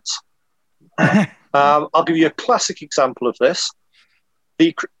make sense. I'll give you a classic example of this: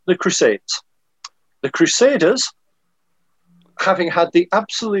 the Crusades. The Crusaders, having had the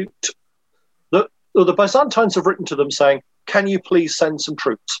absolute, the Byzantines have written to them saying, "Can you please send some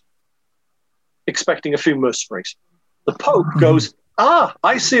troops?" Expecting a few mercenaries. The Pope goes,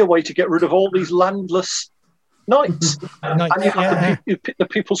 I see a way to get rid of all these landless knights. And you have the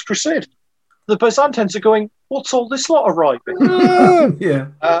People's Crusade. The Byzantines are going, what's all this lot arriving?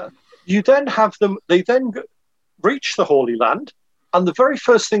 You then have them, they then reach the Holy Land, and the very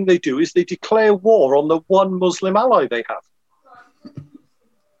first thing they do is they declare war on the one Muslim ally they have.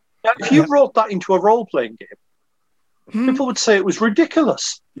 Now, if you wrote that into a role-playing game, people would say it was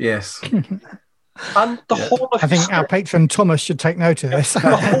ridiculous. Yes. And the whole of I think our patron Thomas should take note of this. The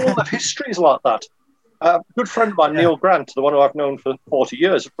whole of history is like that. A good friend of mine, Neil Grant, the one who I've known for 40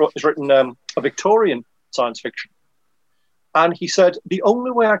 years, has written a Victorian science fiction. And he said, the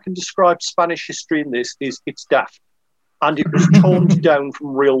only way I can describe Spanish history in this is it's daft. And it was toned down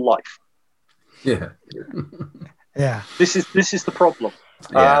from real life. Yeah. Yeah. This is the problem.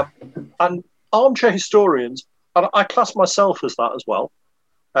 Yeah. And armchair historians, and I class myself as that as well,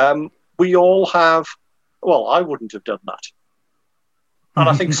 we all have, well, I wouldn't have done that. And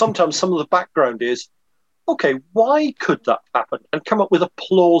I think sometimes some of the background is, okay, why could that happen? And come up with a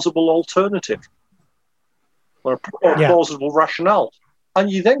plausible alternative or a plausible rationale. And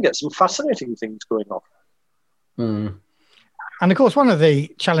you then get some fascinating things going on. Mm. And of course, one of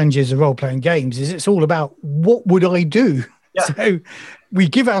the challenges of role-playing games is it's all about what would I do? Yeah. So we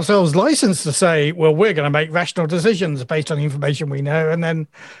give ourselves license to say, well, we're going to make rational decisions based on the information we know. And then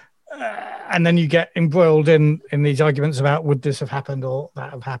and then you get embroiled in these arguments about would this have happened or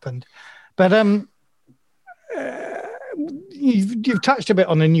that have happened. But you've touched a bit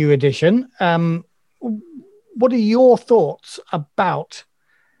on the new edition. What are your thoughts about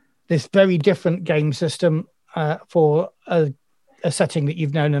this very different game system for a setting that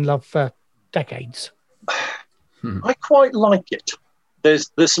you've known and loved for decades? I quite like it.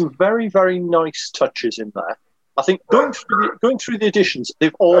 There's some very, very nice touches in there. I think going through the editions,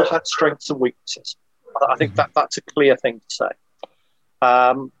 they've all had strengths and weaknesses. I think that's a clear thing to say.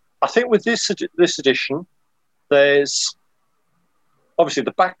 I think with this edition, there's obviously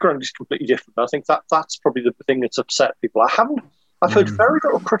the background is completely different. I think that's probably the thing that's upset people. I've heard very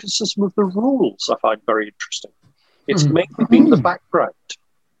little criticism of the rules. I find very interesting. It's mainly been the background.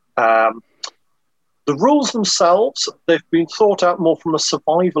 The rules themselves, they've been thought out more from a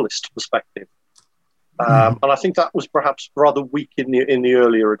survivalist perspective. And I think that was perhaps rather weak in the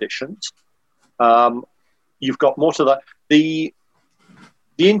earlier editions. You've got more to that. The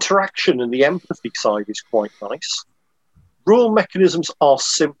interaction and the empathy side is quite nice. Rule mechanisms are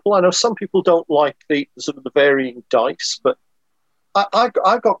simple. I know some people don't like the sort of the varying dice, but I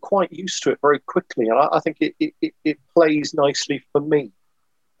got quite used to it very quickly, and I think it plays nicely for me.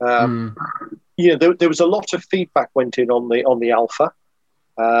 There was a lot of feedback went in on the alpha,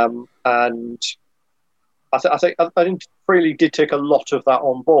 and I think I really did take a lot of that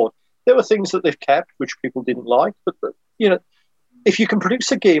on board. There were things that they've kept which people didn't like, but if you can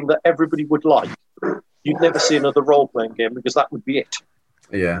produce a game that everybody would like, you'd never see another role-playing game because that would be it.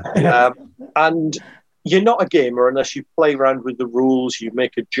 Yeah. And you're not a gamer unless you play around with the rules, you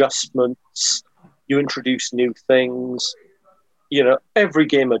make adjustments, you introduce new things. Every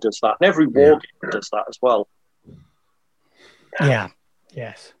gamer does that, and every war gamer does that as well. Yeah.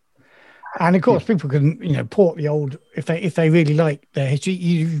 Yes. And of course, people can, port the old if they really like their history.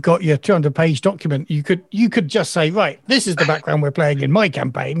 You've got your 200-page document. You could just say, right, this is the background we're playing in my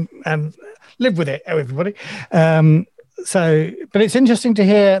campaign, and live with it, everybody. But it's interesting to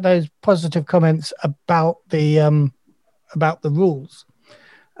hear those positive comments about the rules.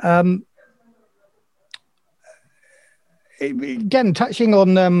 Again, touching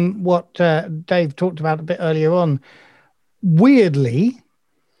on what Dave talked about a bit earlier on. Weirdly,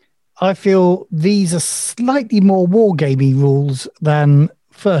 I feel these are slightly more wargamey rules than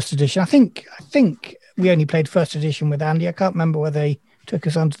first edition. I think we only played first edition with Andy. I can't remember whether he took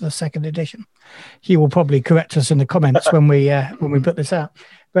us onto the second edition. He will probably correct us in the comments when we put this out,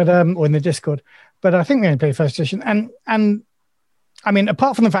 but or in the Discord. But I think we only played first edition, and I mean,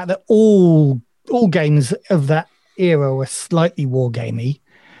 apart from the fact that all games of that era were slightly wargamey.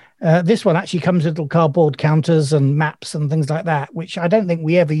 This one actually comes with little cardboard counters and maps and things like that, which I don't think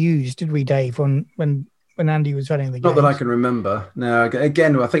we ever used, did we, Dave, when Andy was running the game? Not that I can remember. No,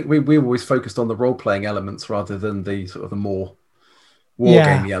 again, I think we always focused on the role-playing elements rather than the sort of the more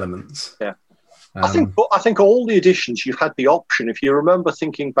wargamey elements. Yeah. I think all the editions, you had the option. If you remember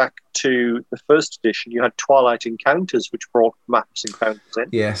thinking back to the first edition, you had Twilight Encounters, which brought maps and counters in.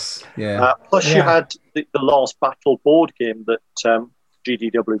 Yes, yeah. Plus you had the Last Battle board game that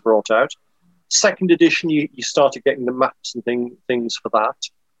GDW brought out. Second edition, you started getting the maps and things for that.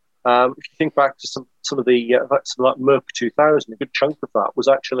 If you think back to some of the something like Merc 2000, a good chunk of that was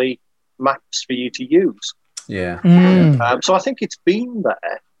actually maps for you to use. Yeah. So I think it's been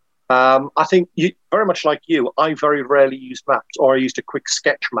there. I think very much like you, I very rarely use maps, or I used a quick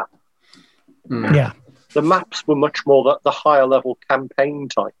sketch map. Yeah. The maps were much more the higher level campaign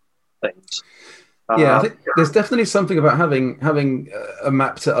type things. Yeah, I think there's definitely something about having a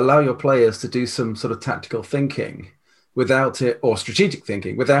map to allow your players to do some sort of tactical thinking without it, or strategic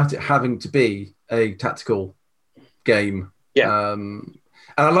thinking, without it having to be a tactical game. Yeah. And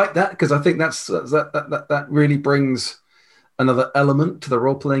I like that because I think that really brings another element to the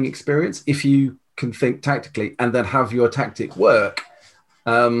role-playing experience. If you can think tactically and then have your tactic work,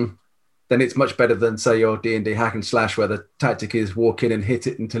 then it's much better than, say, your D&D hack and slash where the tactic is walk in and hit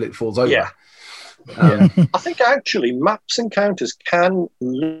it until it falls over. Yeah. I think actually maps and counters can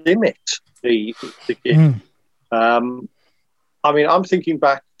limit the game. I mean, I'm thinking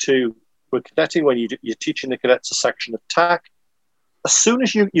back to cadetting when you're teaching the cadets a section attack. As soon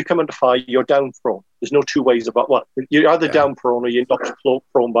as you come under fire, you're down prone. There's no two ways about what. You're either down prone or you're knocked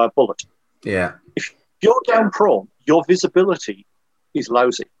prone by a bullet. Yeah. If you're down prone, your visibility is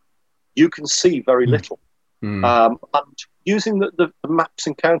lousy. You can see very little. And using the maps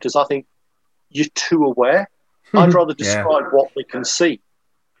and counters, I think you're too aware. I'd rather describe what we can see.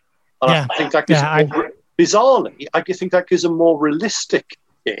 And I think that gives bizarrely, I think that gives a more realistic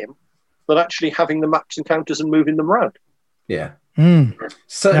game than actually having the maps and counters and moving them around. Yeah,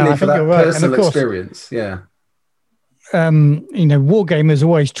 Certainly for that right. personal experience. Yeah. Wargamers are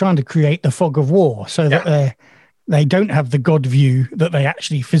always trying to create the fog of war so that they don't have the God view that they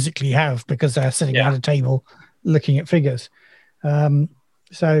actually physically have because they're sitting at a table looking at figures. So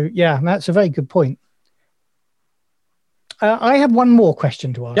that's a very good point. I have one more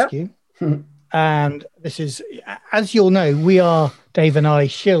question to ask you. And this is, as you'll know, we are, Dave and I,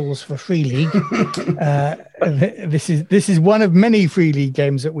 shills for Free League. This is one of many Free League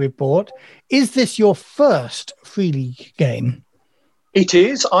games that we've bought. Is this your first Free League game? It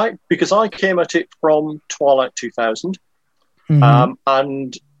is, because I came at it from Twilight 2000.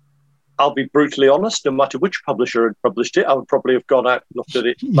 And I'll be brutally honest, no matter which publisher had published it, I would probably have gone out and looked at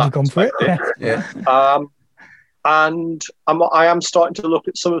it. You've gone for it? Yeah. And I am starting to look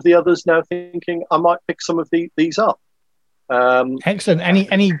at some of the others now, thinking I might pick some of these up. Excellent.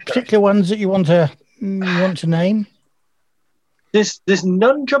 Any particular ones that you want to name? There's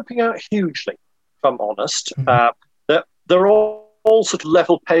none jumping out hugely, if I'm honest. They're all sort of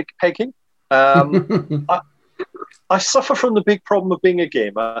level pegging. I suffer from the big problem of being a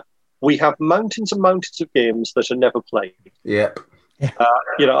gamer. We have mountains and mountains of games that are never played. Yep.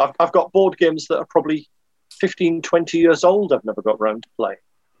 I've got board games that are probably 15, 20 years old I've never got around to play.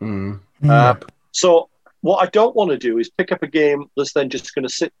 So what I don't want to do is pick up a game that's then just going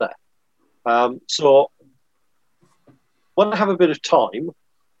to sit there. So when I have a bit of time,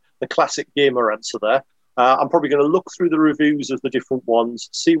 the classic gamer answer there, I'm probably going to look through the reviews of the different ones,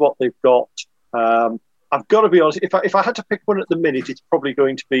 see what they've got. I've got to be honest, if I had to pick one at the minute, it's probably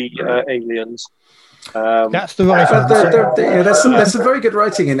going to be Aliens. That's the right answer. There's some very good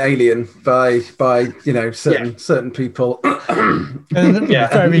writing in Alien by certain people.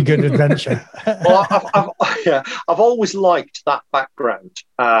 Very good adventure. Well, I've always liked that background,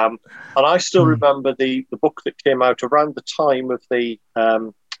 and I still remember the book that came out around the time of the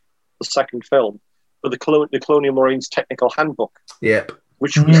second film, the Colonial Marines Technical Handbook. Yep.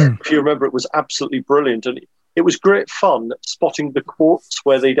 Which, if you remember, it was absolutely brilliant. And it was great fun spotting the quotes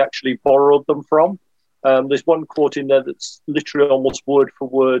where they'd actually borrowed them from. There's one quote in there that's literally almost word for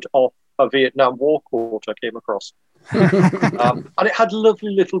word off a Vietnam War quote I came across. And it had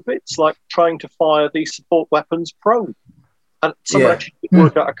lovely little bits like trying to fire these support weapons prone. And someone actually did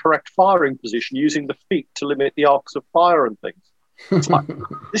work out a correct firing position using the feet to limit the arcs of fire and things. It's like,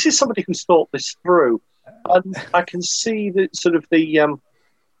 this is somebody who's thought this through. And I can see that sort of the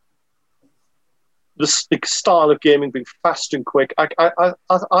style of gaming being fast and quick. I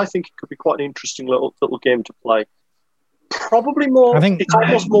think it could be quite an interesting little game to play. Probably more. It's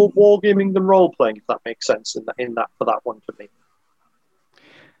almost more wargaming than role playing, if that makes sense. In that for that one for me.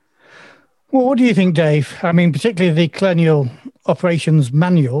 Well, what do you think, Dave? I mean, particularly the Colonial Operations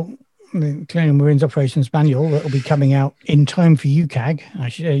Manual, the Colonial Marines Operations Manual that will be coming out in time for UCAG,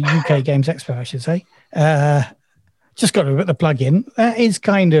 UK Games Expo, I should say. Just got to put the plug in. That is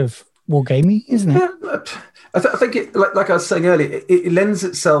kind of wargaming, isn't it? I think it, like I was saying earlier, it lends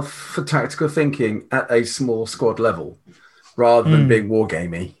itself for tactical thinking at a small squad level rather than being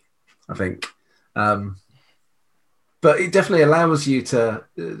wargamey, I think. But it definitely allows you to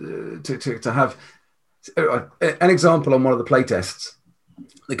have an example on one of the playtests.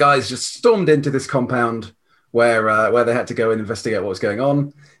 The guys just stormed into this compound where they had to go and investigate what was going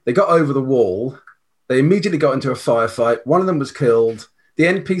on. They got over the wall. They immediately got into a firefight. One of them was killed. The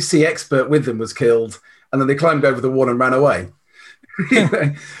NPC expert with them was killed. And then they climbed over the wall and ran away.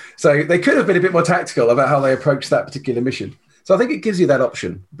 So they could have been a bit more tactical about how they approached that particular mission. So I think it gives you that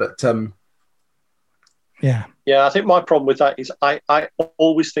option. But yeah, I think my problem with that is I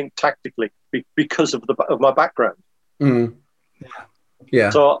always think tactically because of my background.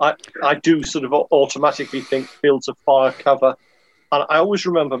 Yeah. So I do sort of automatically think fields of fire, cover. And I always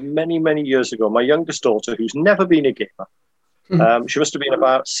remember many, many years ago, my youngest daughter, who's never been a gamer, she must have been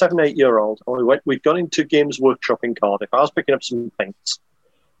about 7-8-year-old. And we'd gone into Games Workshop in Cardiff. I was picking up some paints.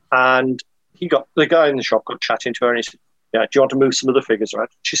 And the guy in the shop got chatting to her and he said, "Yeah, do you want to move some of the figures around?"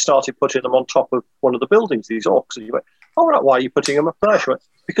 She started putting them on top of one of the buildings, these orcs. And you went, "All right, why are you putting them up there?" She went,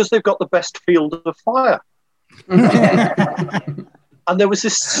 "Because they've got the best field of fire." And there was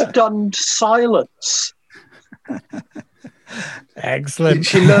this stunned silence. Excellent.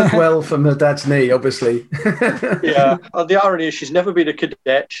 She learned well from her dad's knee, obviously. Yeah, and the irony is she's never been a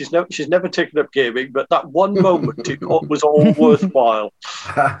cadet. She's never taken up gaming, but that one moment was all worthwhile.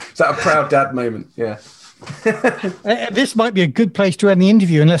 Is that a proud dad moment? Yeah. This might be a good place to end the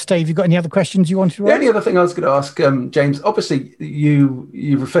interview, unless, Dave, you've got any other questions you want to ask? The only other thing I was going to ask, James, obviously you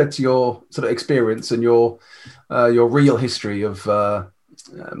referred to your sort of experience and your real history of sort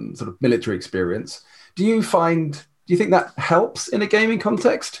of military experience. Do you find you think that helps in a gaming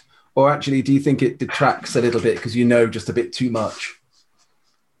context? Or actually, do you think it detracts a little bit because you know just a bit too much?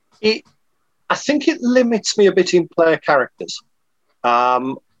 I think it limits me a bit in player characters.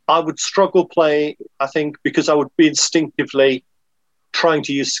 I would struggle playing, I think, because I would be instinctively trying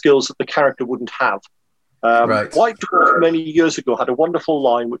to use skills that the character wouldn't have. Right. White Dwarf many years ago had a wonderful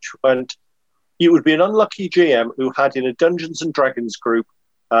line which went, "You would be an unlucky GM who had in a Dungeons and Dragons group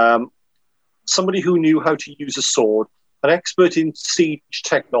somebody who knew how to use a sword, an expert in siege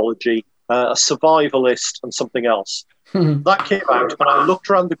technology, a survivalist, and something else." That came out, and I looked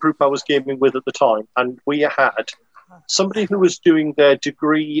around the group I was gaming with at the time, and we had somebody who was doing their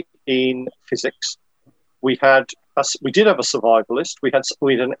degree in physics. We did have a survivalist. We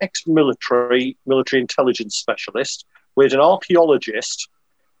had an ex-military intelligence specialist. We had an archaeologist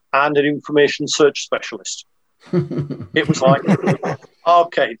and an information search specialist. It was like,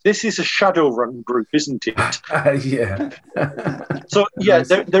 okay, this is a Shadowrun group, isn't it? Yeah. So yeah,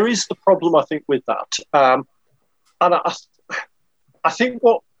 there is the problem, I think, with that. And I think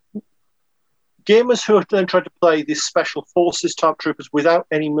what gamers who have then tried to play these special forces type troopers without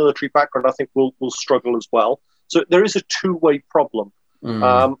any military background, I think will struggle as well. So there is a two-way problem.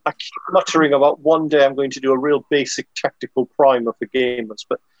 I keep muttering about one day I'm going to do a real basic tactical primer for gamers,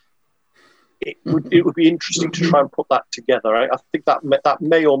 but it would be interesting to try and put that together. I think that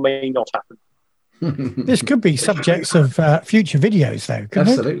may or may not happen. This could be subjects of future videos, though.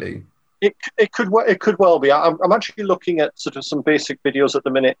 Absolutely. It could well be. I'm actually looking at sort of some basic videos at the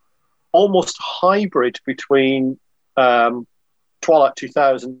minute, almost hybrid between Twilight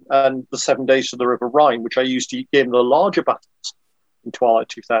 2000 and the 7 Days to the River Rhine, which I used to game the larger battles in Twilight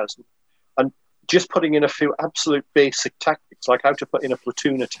 2000, and just putting in a few absolute basic tactics, like how to put in a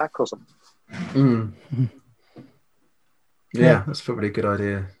platoon attack or something. Yeah, that's probably a good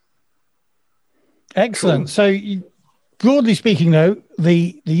idea. Excellent. Cool. So, broadly speaking, though,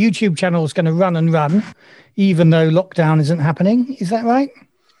 the YouTube channel is going to run and run, even though lockdown isn't happening. Is that right?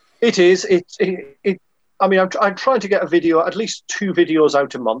 It is. I mean, I'm trying to get at least 2 videos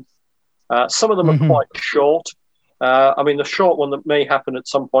out a month. Some of them are quite short. I mean, the short one that may happen at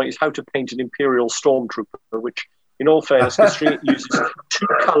some point is how to paint an Imperial Stormtrooper, which, in all fairness, considering it uses 2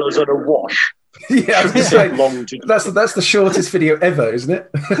 colours and a wash. Yeah, I was going to say, that's the shortest video ever, isn't it?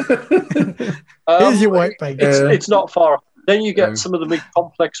 Here's your white paint. It's not far. Then you get some of the big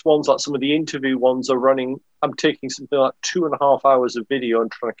complex ones, like some of the interview ones are running. I'm taking something like 2.5 hours of video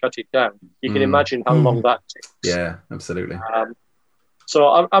and trying to cut it down. You can imagine how long that takes. Yeah, absolutely. So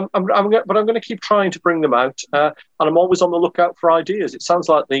I'm going to keep trying to bring them out, and I'm always on the lookout for ideas. It sounds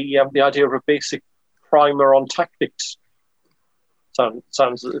like the idea of a basic primer on tactics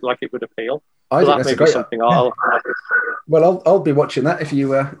sounds like it would appeal. I think that's a great something. Well, I'll be watching that if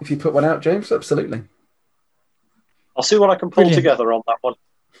you put one out, James. Absolutely. I'll see what I can pull together on that one.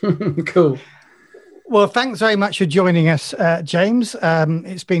 Cool. Well, thanks very much for joining us, James.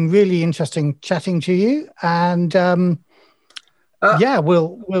 It's been really interesting chatting to you, and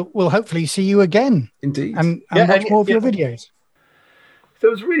we'll hopefully see you again. Indeed, and watch more of your videos. So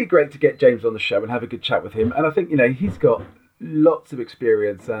it was really great to get James on the show and have a good chat with him. And I think he's got lots of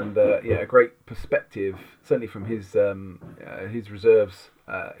experience and a great perspective, certainly from his reserves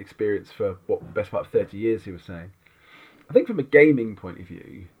experience for what best part of 30 years he was saying. I think from a gaming point of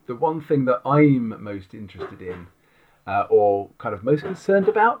view, the one thing that I'm most interested in or kind of most concerned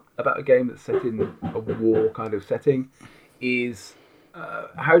about a game that's set in a war kind of setting is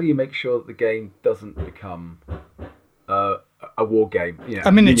how do you make sure that the game doesn't become a war game,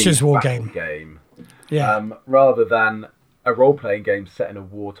 a miniatures war game, rather than a role-playing game set in a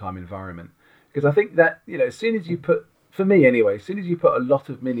wartime environment. Because I think that as soon as you put a lot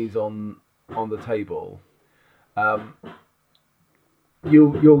of minis on the table,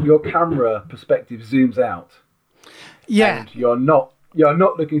 your camera perspective zooms out. Yeah, and you're not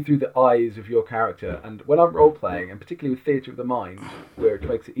looking through the eyes of your character. And when I'm role playing, and particularly with Theatre of the Mind, where it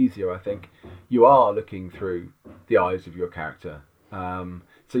makes it easier, I think you are looking through the eyes of your character.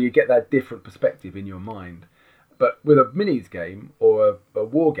 So you get that different perspective in your mind. But with a minis game or a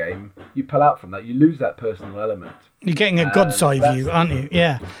war game, you pull out from that. You lose that personal element. You're getting a god's eye view, aren't you?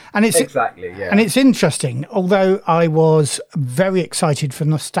 Yeah, and it's exactly. Yeah, and it's interesting. Although I was very excited for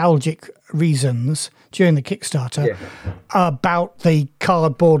nostalgic reasons during the Kickstarter about the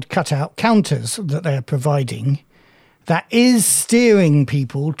cardboard cutout counters that they are providing, that is steering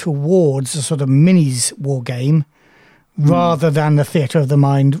people towards a sort of minis war game rather than the Theatre of the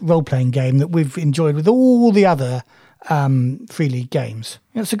Mind role-playing game that we've enjoyed with all the other Free League games.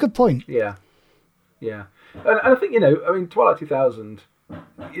 That's a good point. Yeah. And I think, Twilight 2000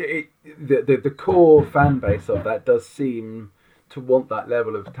 the core fan base of that does seem to want that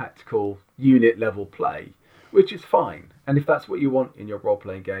level of tactical unit level play, which is fine. And if that's what you want in your role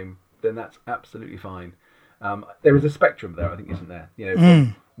playing game, then that's absolutely fine. There is a spectrum there, I think, isn't there?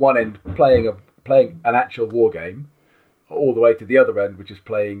 From one end playing an actual war game, all the way to the other end, which is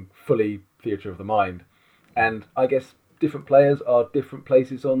playing fully theatre of the mind. And I guess different players are different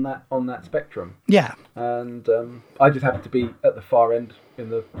places on that spectrum. Yeah. And I just happen to be at the far end in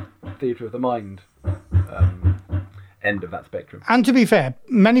the theatre of the mind end of that spectrum. And to be fair,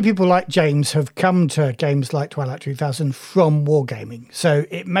 many people like James have come to games like Twilight 2000 from wargaming. So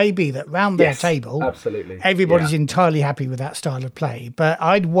it may be that round their table, absolutely, everybody's entirely happy with that style of play. But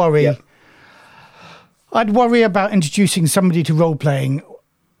I'd worry about introducing somebody to role playing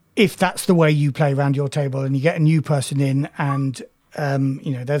if that's the way you play around your table and you get a new person in and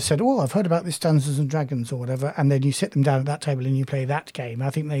they've said, oh, I've heard about this Dungeons and Dragons or whatever, and then you sit them down at that table and you play that game.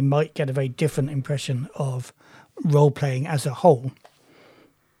 I think they might get a very different impression of role playing as a whole.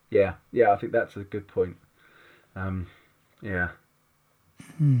 Yeah, I think that's a good point. But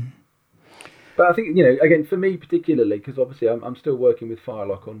I think, again, for me particularly, because obviously I'm still working with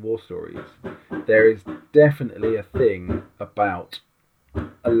Firelock on War Stories, there is definitely a thing about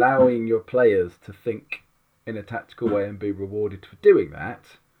allowing your players to think in a tactical way and be rewarded for doing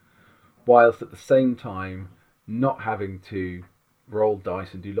that, whilst at the same time not having to roll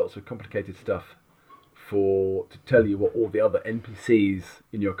dice and do lots of complicated stuff to tell you what all the other NPCs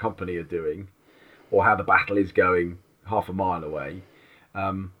in your company are doing, or how the battle is going half a mile away.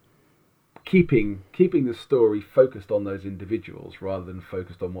 Keeping the story focused on those individuals rather than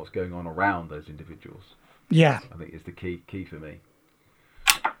focused on what's going on around those individuals. Yeah, I think is the key for me.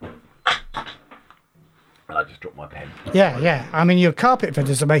 And I just dropped my pen. Yeah. I mean, your carpet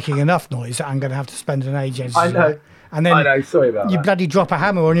fitters are making enough noise that I'm going to have to spend an age editing. I know. And then I know, sorry about that. You bloody drop a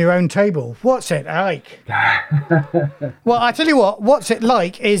hammer on your own table. What's it like? Well, I tell you what's it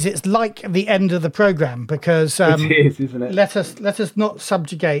like is it's like the end of the programme because... it is, isn't it? Let us not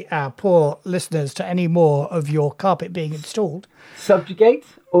subjugate our poor listeners to any more of your carpet being installed. Subjugate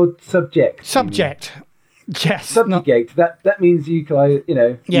or subject? Subject. Yes. Subjugate. That means you can,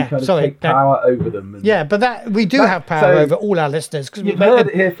 take power over them. But we do have power over all our listeners because you've heard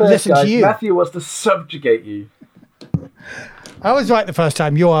it here first, guys. Matthew wants to subjugate you. I was right the first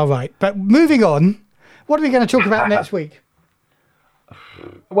time. You are right. But moving on, what are we going to talk about next week?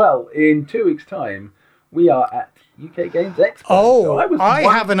 Well, in 2 weeks' time, we are at UK Games Expo. Oh, so I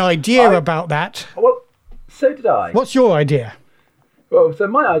have an idea about that. Well, so did I. What's your idea? Well, so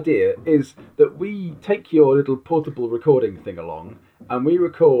my idea is that we take your little portable recording thing along and we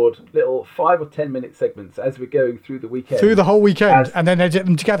record little 5 or 10 minute segments as we're going through the weekend. Through the whole weekend and then edit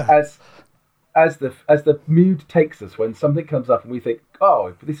them together. As the mood takes us when something comes up and we think,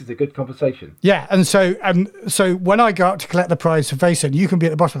 oh, this is a good conversation. Yeah, and so when I go out to collect the prize for Vaesen, you can be at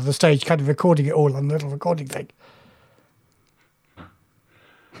the bottom of the stage kind of recording it all on the little recording thing.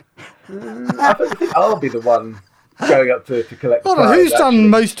 I think I'll be the one going up to collect the prize. Who's done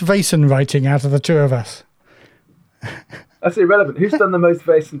most Vaesen writing out of the two of us? That's irrelevant. Who's done the most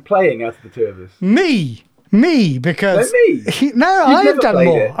Vaesen playing out of the two of us? Me, because... No, I've done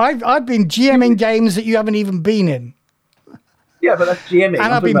more. I've been GMing games that you haven't even been in. Yeah, but that's GMing.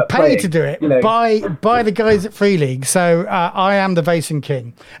 And I've been paid to do it by the guys at Free League. So I am the Vaesen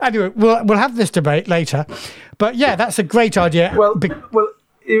king. Anyway, we'll have this debate later. But yeah, that's a great idea. Well,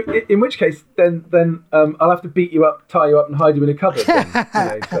 in which case, then I'll have to beat you up, tie you up, and hide you in a cupboard.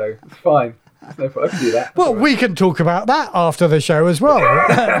 Then, so it's fine. No problem. I can do that. Well, we can talk about that after the show as well.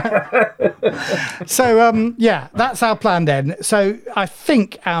 So, that's our plan then. So I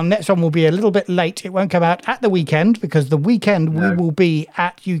think our next one will be a little bit late. It won't come out at the weekend because the weekend we will be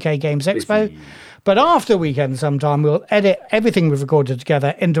at UK Games Expo. Busy. But after the weekend sometime, we'll edit everything we've recorded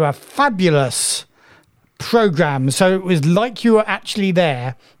together into a fabulous program. So it was like you were actually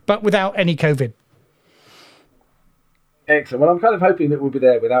there, but without any COVID. Excellent. Well, I'm kind of hoping that we'll be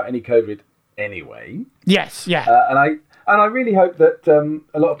there without any COVID anyway. Yes, yeah. And I really hope that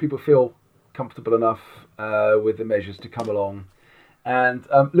a lot of people feel comfortable enough with the measures to come along and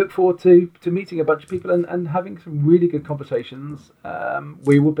look forward to meeting a bunch of people and having some really good conversations.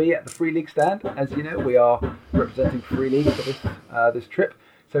 We will be at the Free League stand. As you know, we are representing Free League for this trip.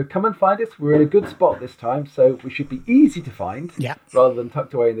 So come and find us. We're in a good spot this time, so we should be easy to find rather than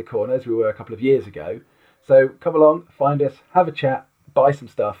tucked away in the corner as we were a couple of years ago. So come along, find us, have a chat, buy some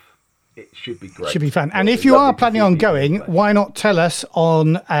stuff. It should be great. Should be fun. And if you are planning on going, why not tell us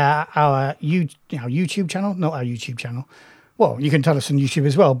on our YouTube channel? Not our YouTube channel. Well, you can tell us on YouTube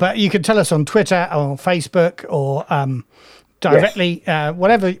as well, but you can tell us on Twitter or Facebook or directly,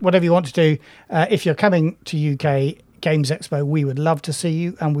 whatever you want to do. If you're coming to UK Games Expo, we would love to see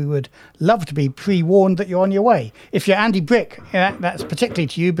you, and we would love to be pre-warned that you're on your way. If you're Andy Brick, that's particularly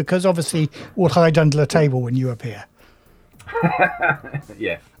to you, because obviously we'll hide under the table when you appear.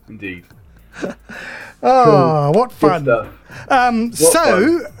 Yes, indeed. Oh, what fun.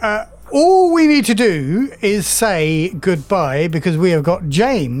 All we need to do is say goodbye, because we have got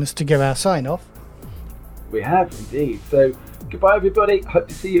James to give our sign-off. We have, indeed. So, goodbye, everybody. Hope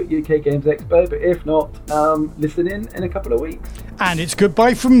to see you at UK Games Expo, but if not, listen in a couple of weeks. And it's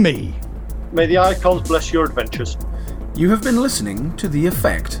goodbye from me. May the icons bless your adventures. You have been listening to The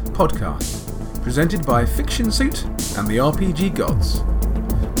Effect podcast, presented by Fiction Suit and the RPG Gods.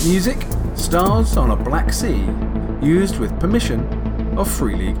 Music, Stars on a Black Sea, used with permission of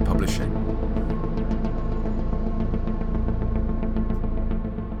Free League Publishing.